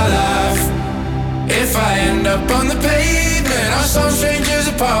my life. If I end up on the pavement or some stranger's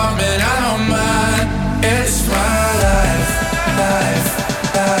apartment, I don't mind. It's my life, life,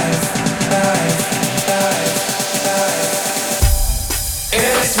 life, life, life, life.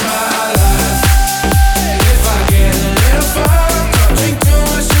 It's my life. If I get a little fucked up, drink too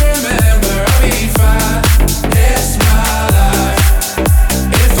much to remember, I'll be fine. It's my life.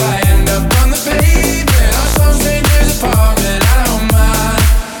 If I end up on the pavement or some stranger's apartment, I don't mind.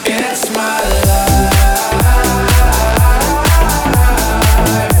 It's my life.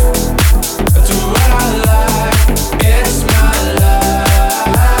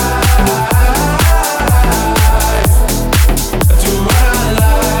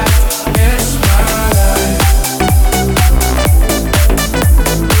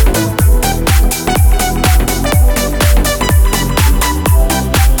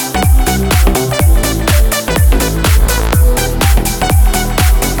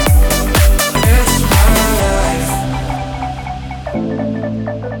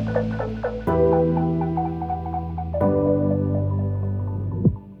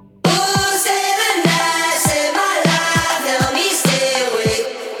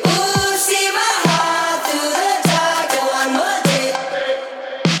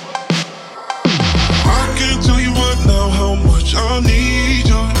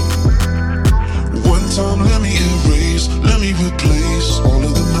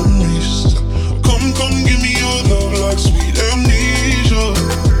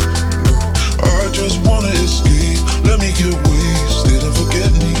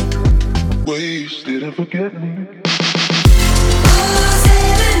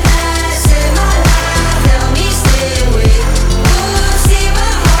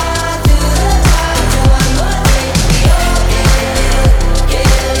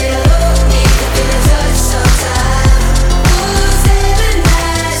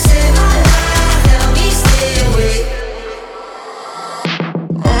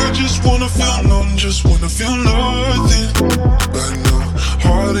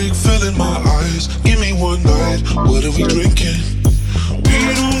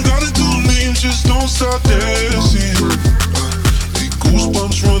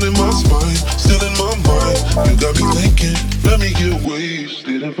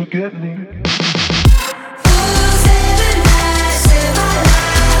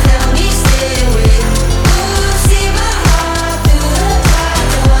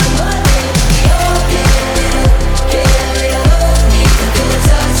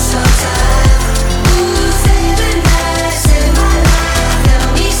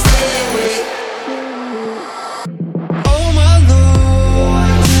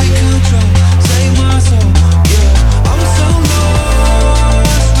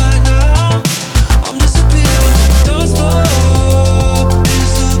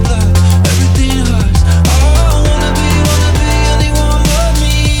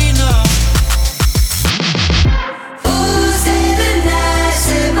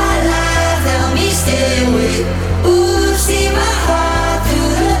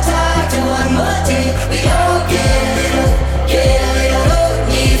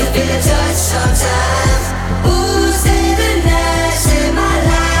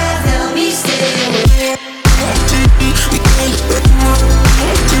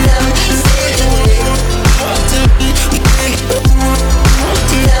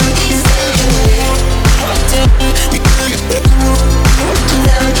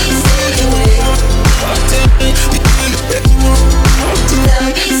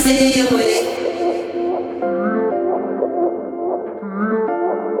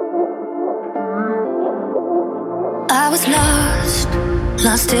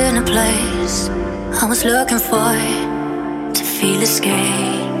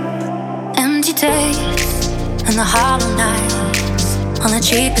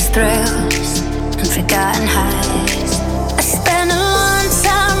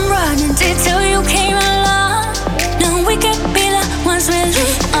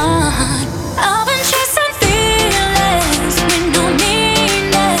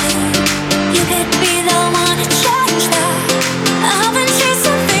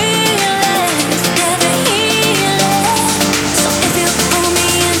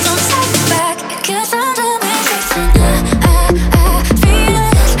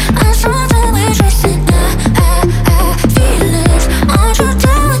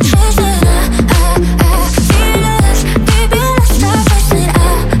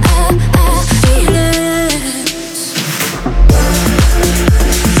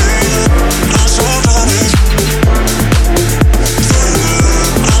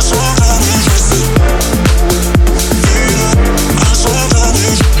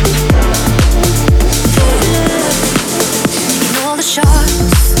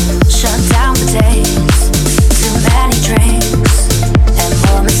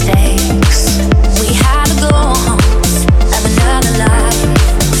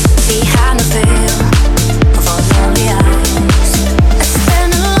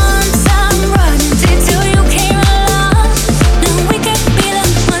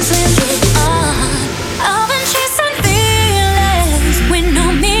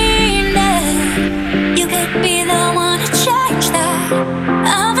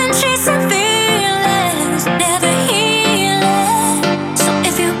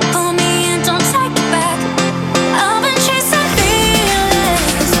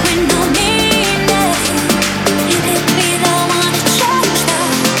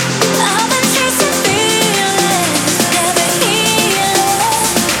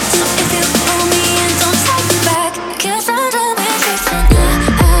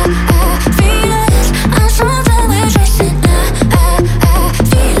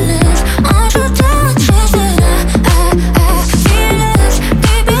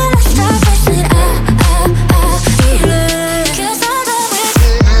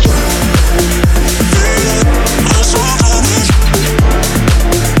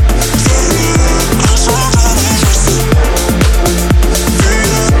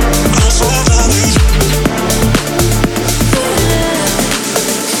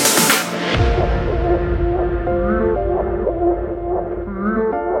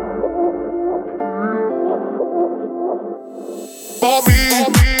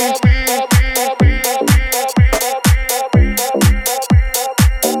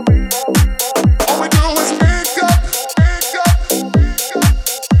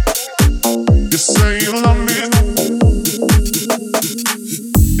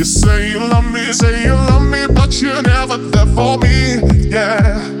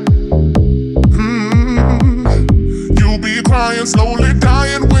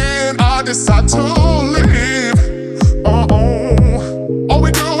 decide to leave. Oh, all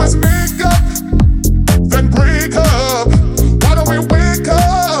we do is make up, then break up. Why don't we wake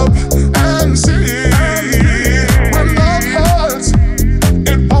up and see? When love hurts,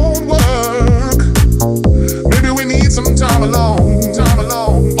 it won't work. Maybe we need some time alone, time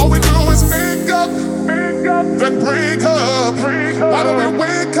alone. All we do is make up, then break up. Why don't we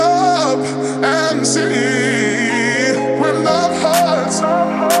wake up and see? When love hurts,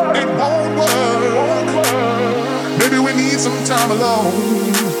 it won't work. Maybe we need some time alone.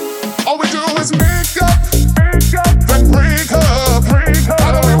 All we do is make up, then break up.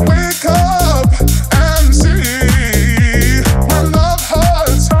 Why don't we wake up and see? When love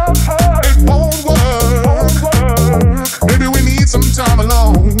hurts, it won't work. Maybe we need some time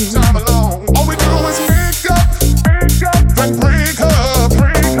alone, time alone. All we do is make up, then break up.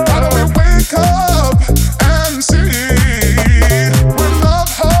 Why don't we wake up and see? When love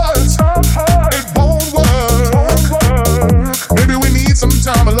hurts, it won't work. Maybe we need some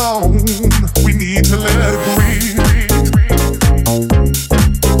time alone. We need to let it breathe.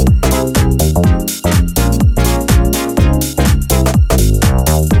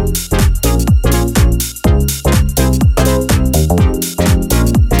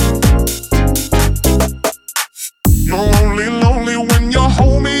 You're only lonely when your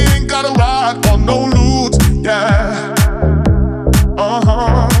homie ain't got a ride or no loot, yeah.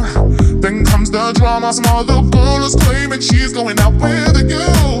 Then comes the drama, some other girl is claiming she's going out with you.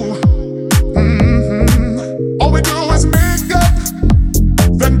 All we do is make up,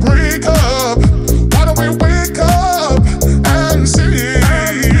 then break up. Why don't we wake up and see?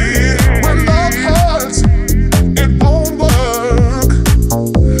 When love hurts, it won't work.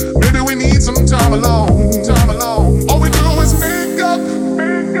 Maybe we need some time alone, time alone. All we do is make up,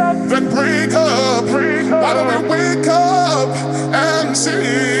 then break up. Why don't we wake up and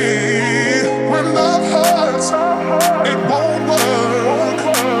see? When love hurts, it won't work.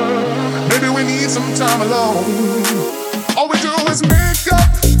 Maybe we need some time alone. All we do is make up,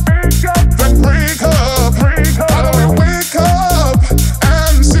 then break up. Why don't we wake up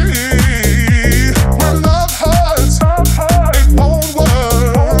and see? When love hurts, it won't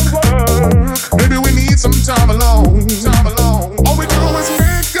work. Maybe we need some time alone, time alone. All we do is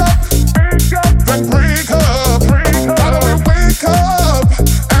make up, then break up. Why don't we wake up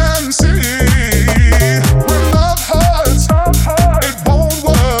and see? When love hurts, it won't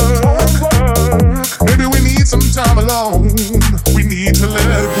work. Maybe we need some time alone. We need to let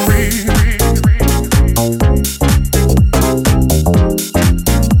it breathe.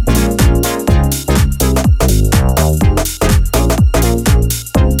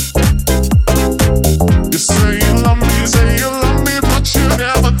 You say you love me, but you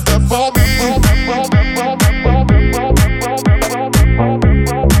never there for me.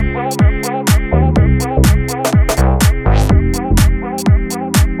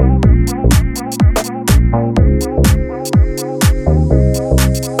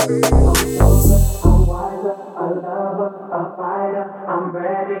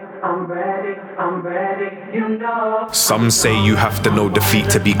 Some say you have to know defeat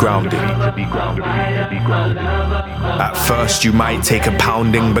to be grounded. At first you might take a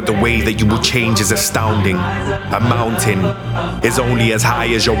pounding, but the way that you will change is astounding. A mountain is only as high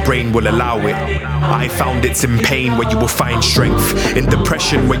as your brain will allow it. I found it's in pain where you will find strength, in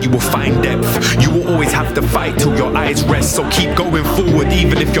depression where you will find depth. You will always have to fight till your eyes rest, so keep going forward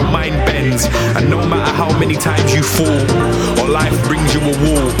even if your mind bends. And no matter how many times you fall, or life brings you a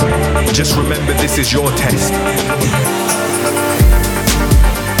wall, just remember this is your test.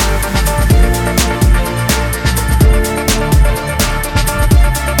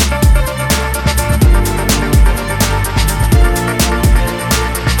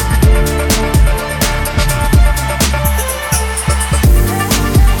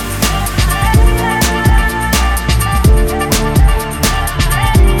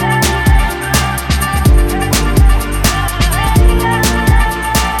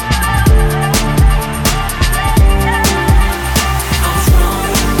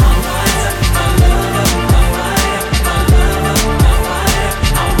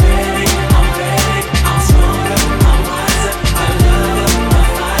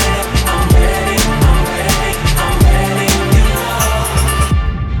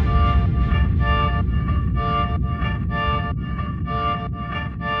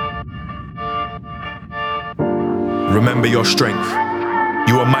 Remember your strength.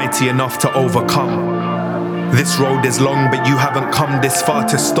 You are mighty enough to overcome. This road is long, but you haven't come this far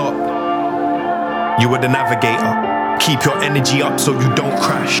to stop. You are the navigator. Keep your energy up so you don't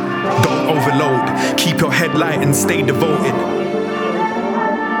crash. Don't overload. Keep your head light and stay devoted.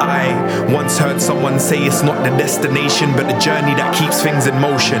 I I once heard someone say it's not the destination, but the journey that keeps things in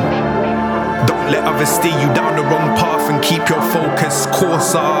motion. Don't let others steer you down the wrong path and keep your focus.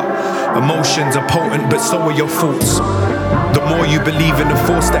 Course our emotions are potent, but so are your thoughts. The more you believe in the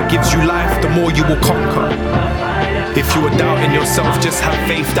force that gives you life, the more you will conquer. If you are doubting yourself, just have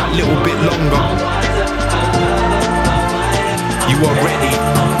faith that little bit longer. You are ready,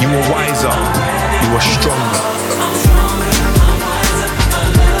 you are wiser, you are stronger.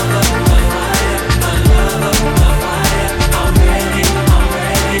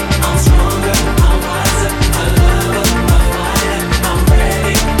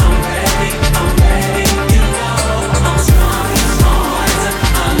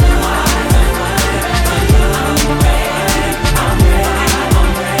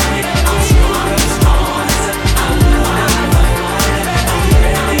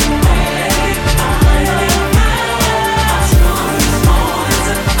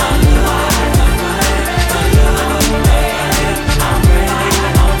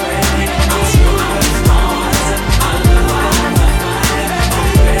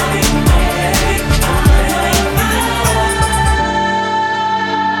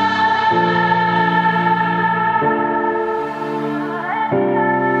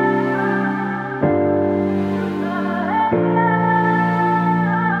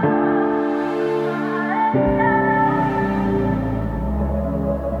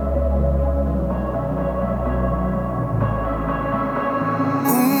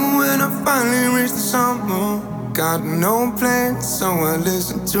 Got no plans, so I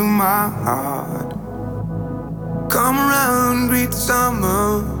listen to my heart. Come around, greet the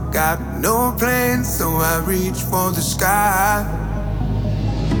summer. Got no plans, so I reach for the sky.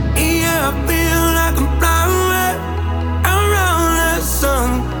 Yeah, I feel like I'm flying away around the sun.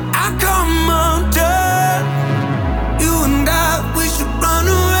 I come undone. You and I, we should run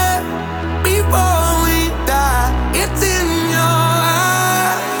away before we die. It's in your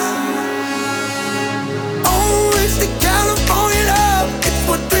California love, it's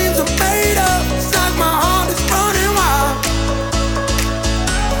what dreams are made of. It's like my heart is running wild.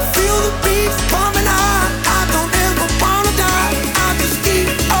 Feel the beats pumping high. I don't ever wanna die. I just keep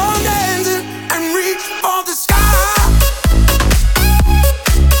on dancing and reach for the sky.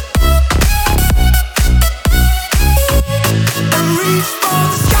 And reach for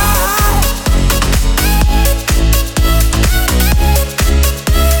the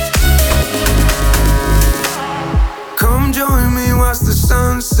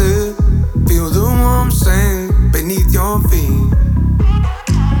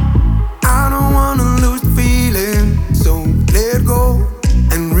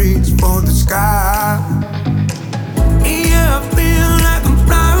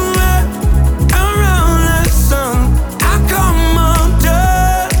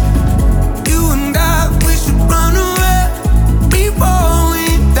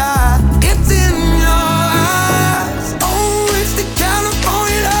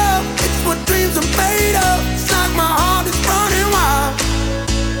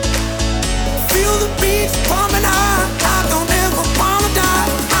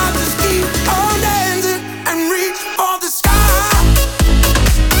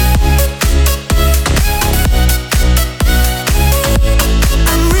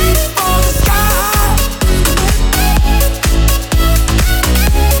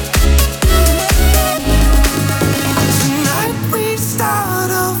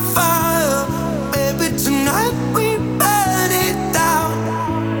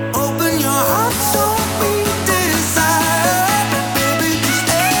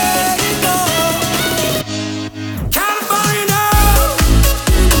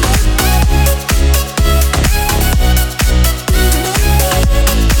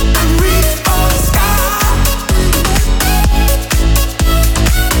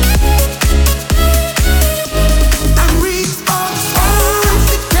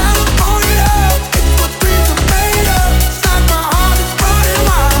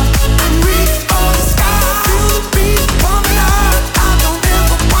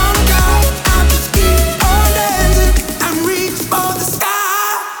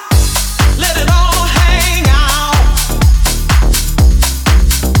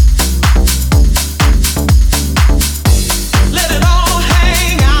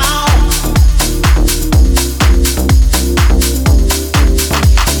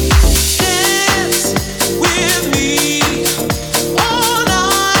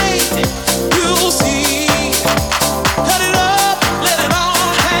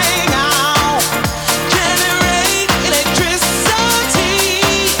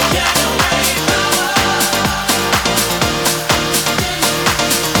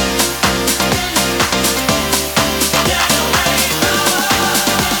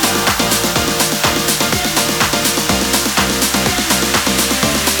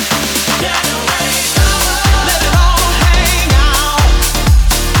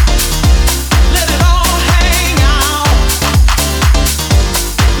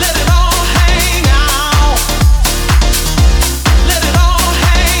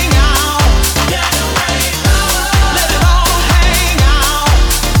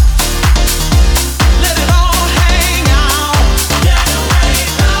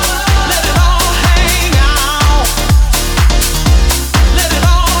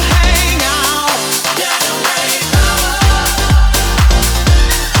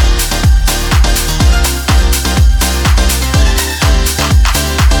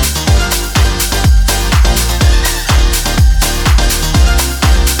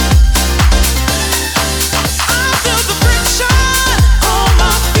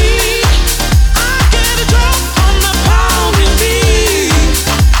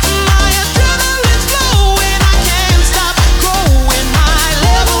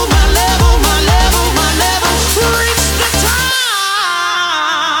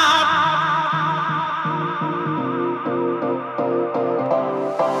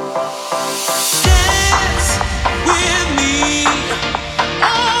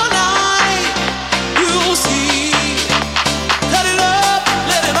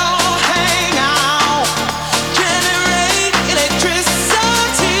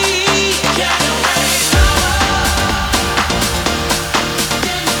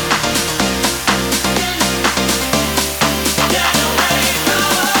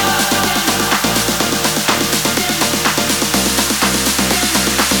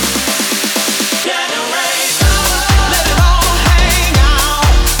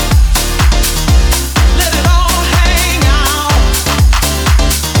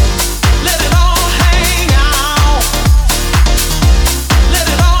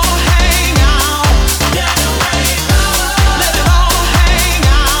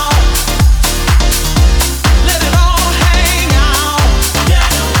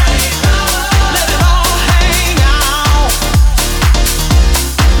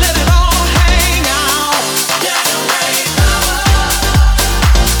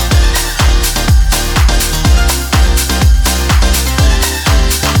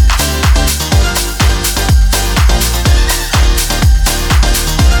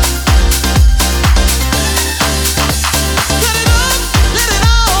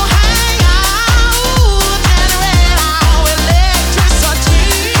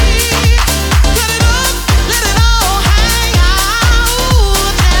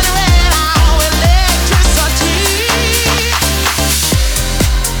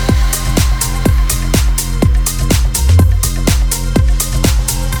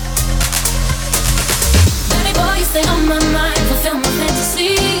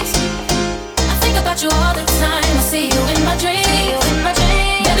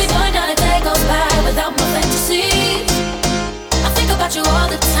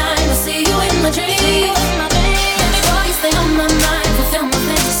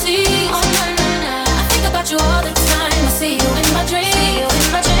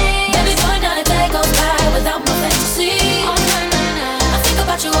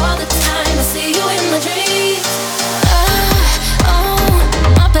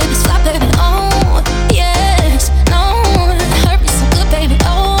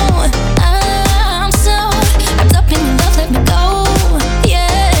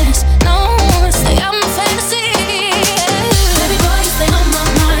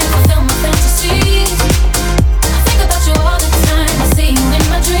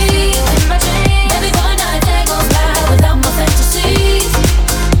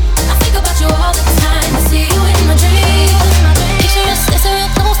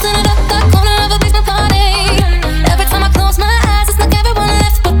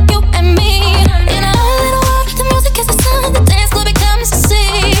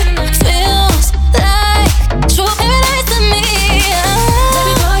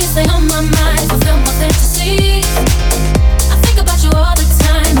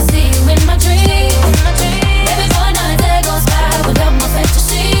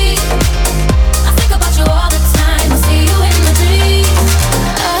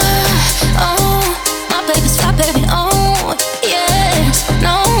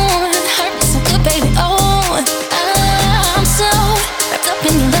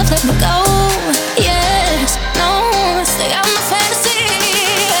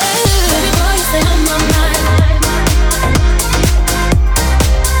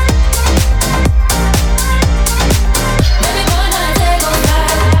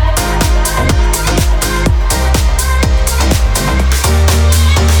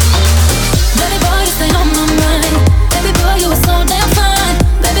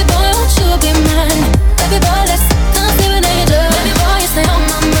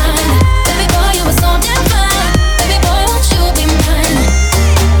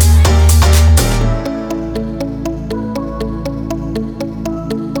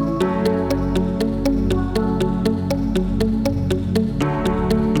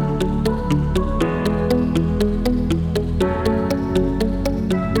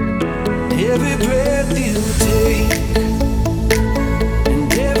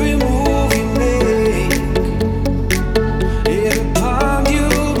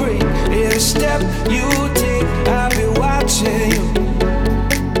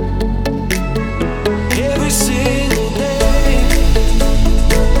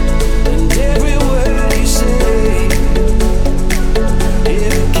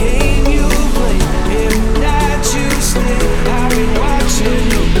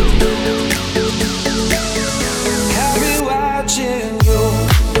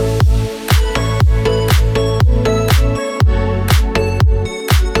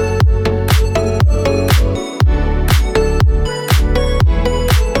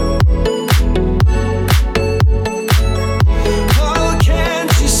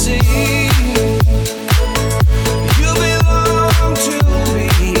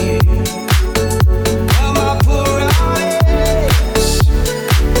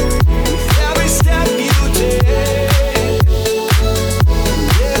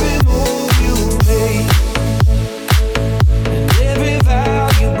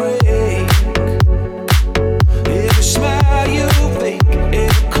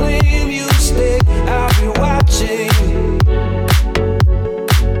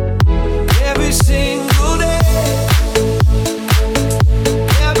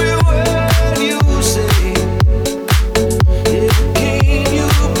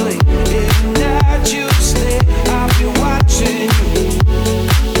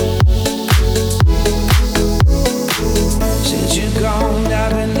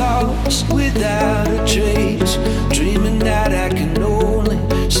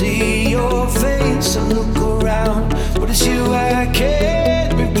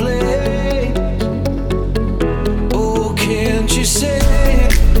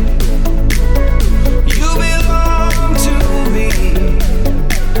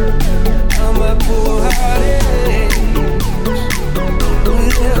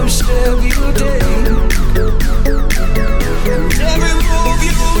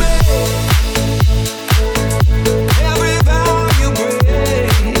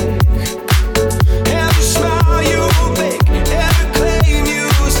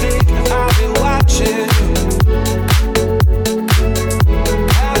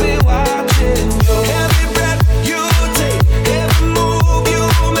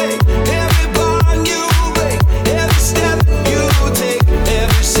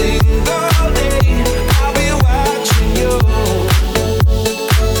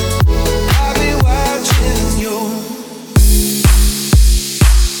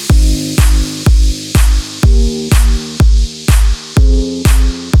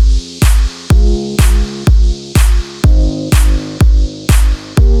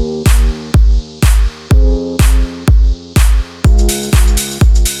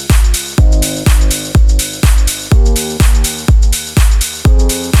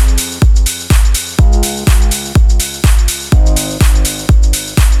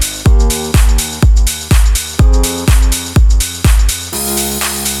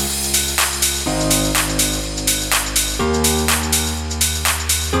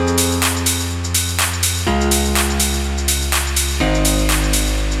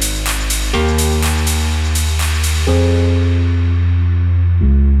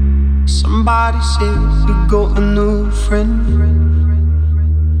Somebody said you got a new friend.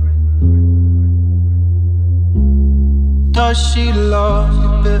 Does she love you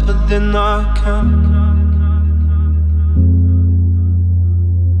better than I can?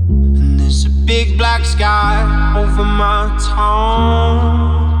 And there's a big black sky over my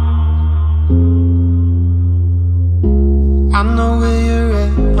town. I know where you're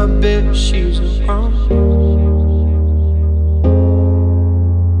at, I bet she's around.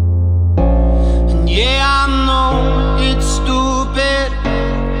 And yeah, I know it's stupid,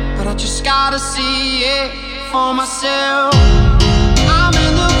 but I just gotta see it for myself. I'm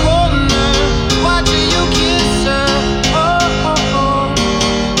in the corner, watching you kiss her. Oh, oh, oh.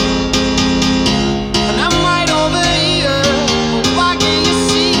 And I'm right over here, why can't you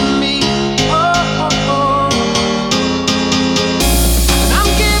see me? Oh, oh, oh. And I'm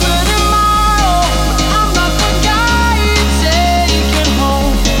giving it my all, but I'm not the guy you're taking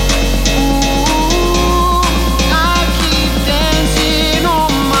home. Ooh, I keep dancing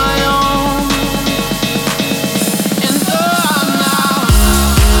on my own. And though I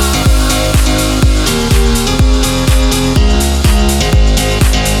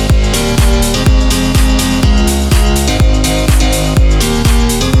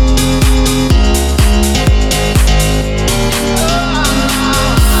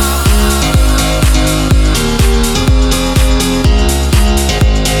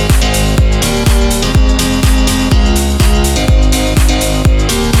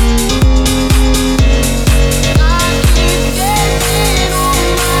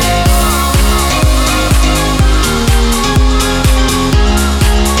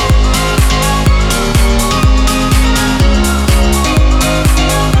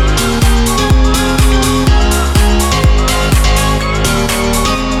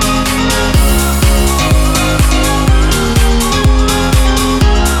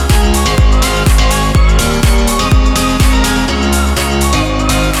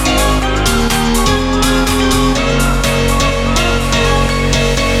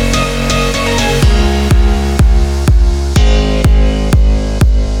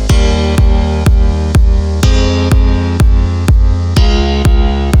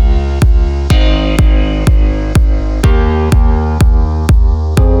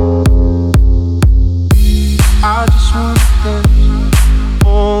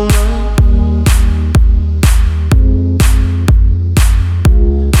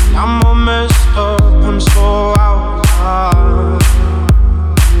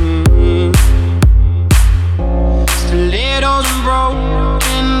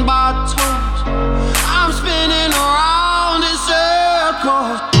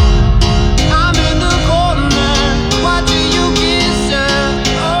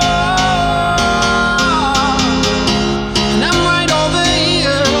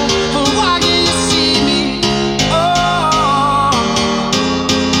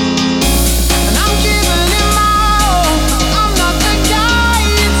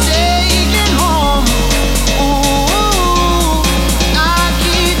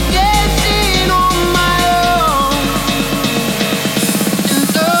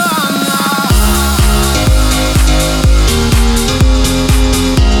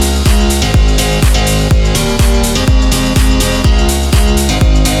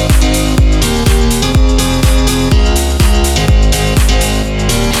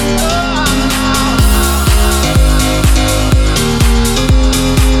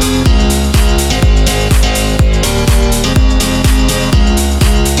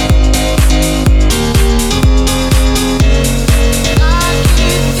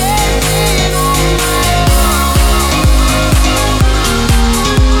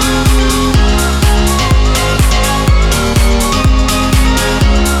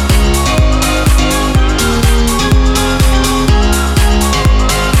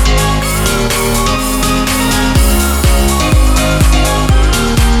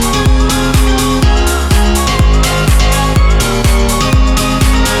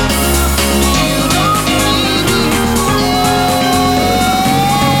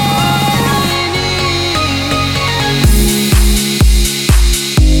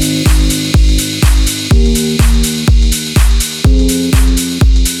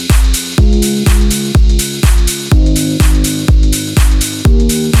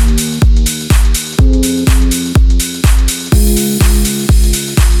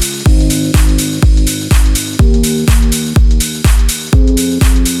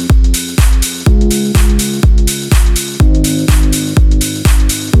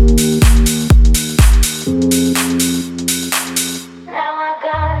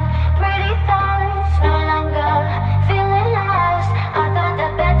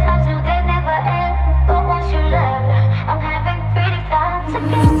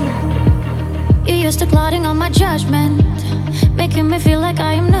making me feel like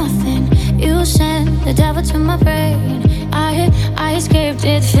I am nothing. You sent the devil to my brain. I escaped,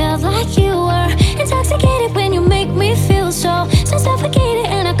 it felt like you were intoxicated when you make me feel so suffocated,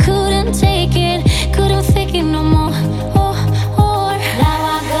 and I couldn't take it, couldn't fake it no more. Now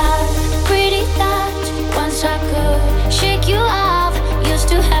I got pretty thoughts. Once I could shake you off. Used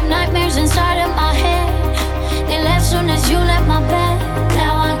to have nightmares inside of my head. They left soon as you left my bed.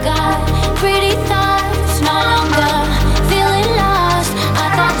 Now I got pretty thoughts. No longer feeling lost. I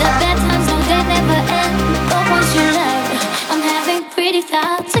thought that bad times, no, they never end. But once you left, I'm having pretty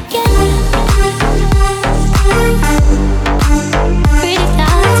thoughts again. Pretty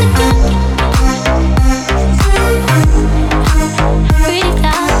thoughts again. Pretty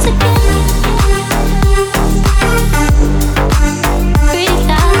thoughts again. Pretty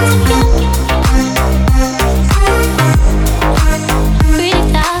thoughts again. Pretty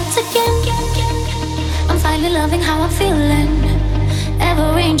thoughts again. I'm finally loving how I'm feeling.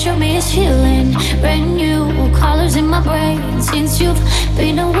 Every inch of me is healing. Brand new colors in my brain. Since you've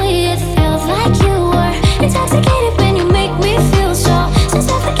been away, it feels like you were intoxicated when you make me feel so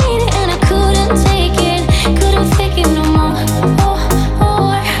suffocated, and I couldn't take it, couldn't fake it no more.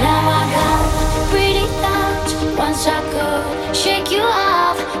 Now I got pretty thoughts. Once I could shake you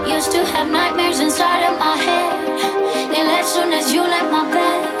off. Used to have nightmares inside of my head. They left soon as you left my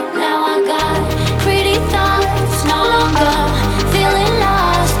bed. Now I got pretty thoughts. No longer feeling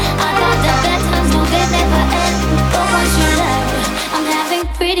lost. I thought that bad times, no, they never end. But once you left, I'm having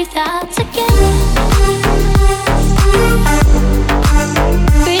pretty thoughts again.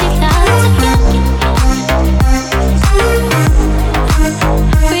 Pretty thoughts again.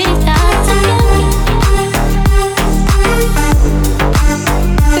 Pretty thoughts again.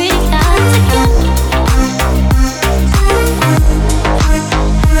 Pretty thoughts again.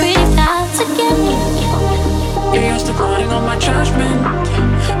 Pretty thoughts again. You used to crying on my judgment,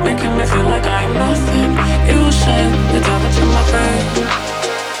 making me feel like I'm nothing. You sent the devil to my brain.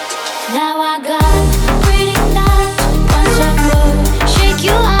 Now I got pretty thoughts. Once I could shake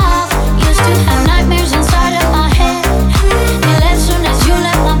you off. Used to have nightmares inside of my head. They left soon as you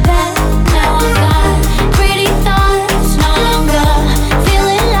left my bed. Now I got pretty thoughts. No longer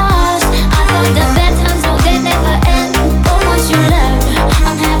feeling lost. I thought the bad times, no, they never end. But once you left,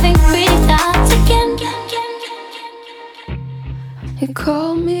 I'm having pretty thoughts again. You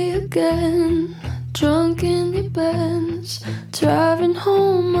called me again, drunk in your Benz, driving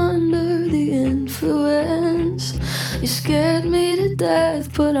home under the influence. You scared me to death,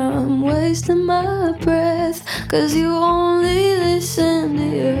 but I'm wasting my breath, 'cause you only listen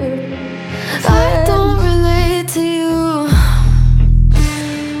to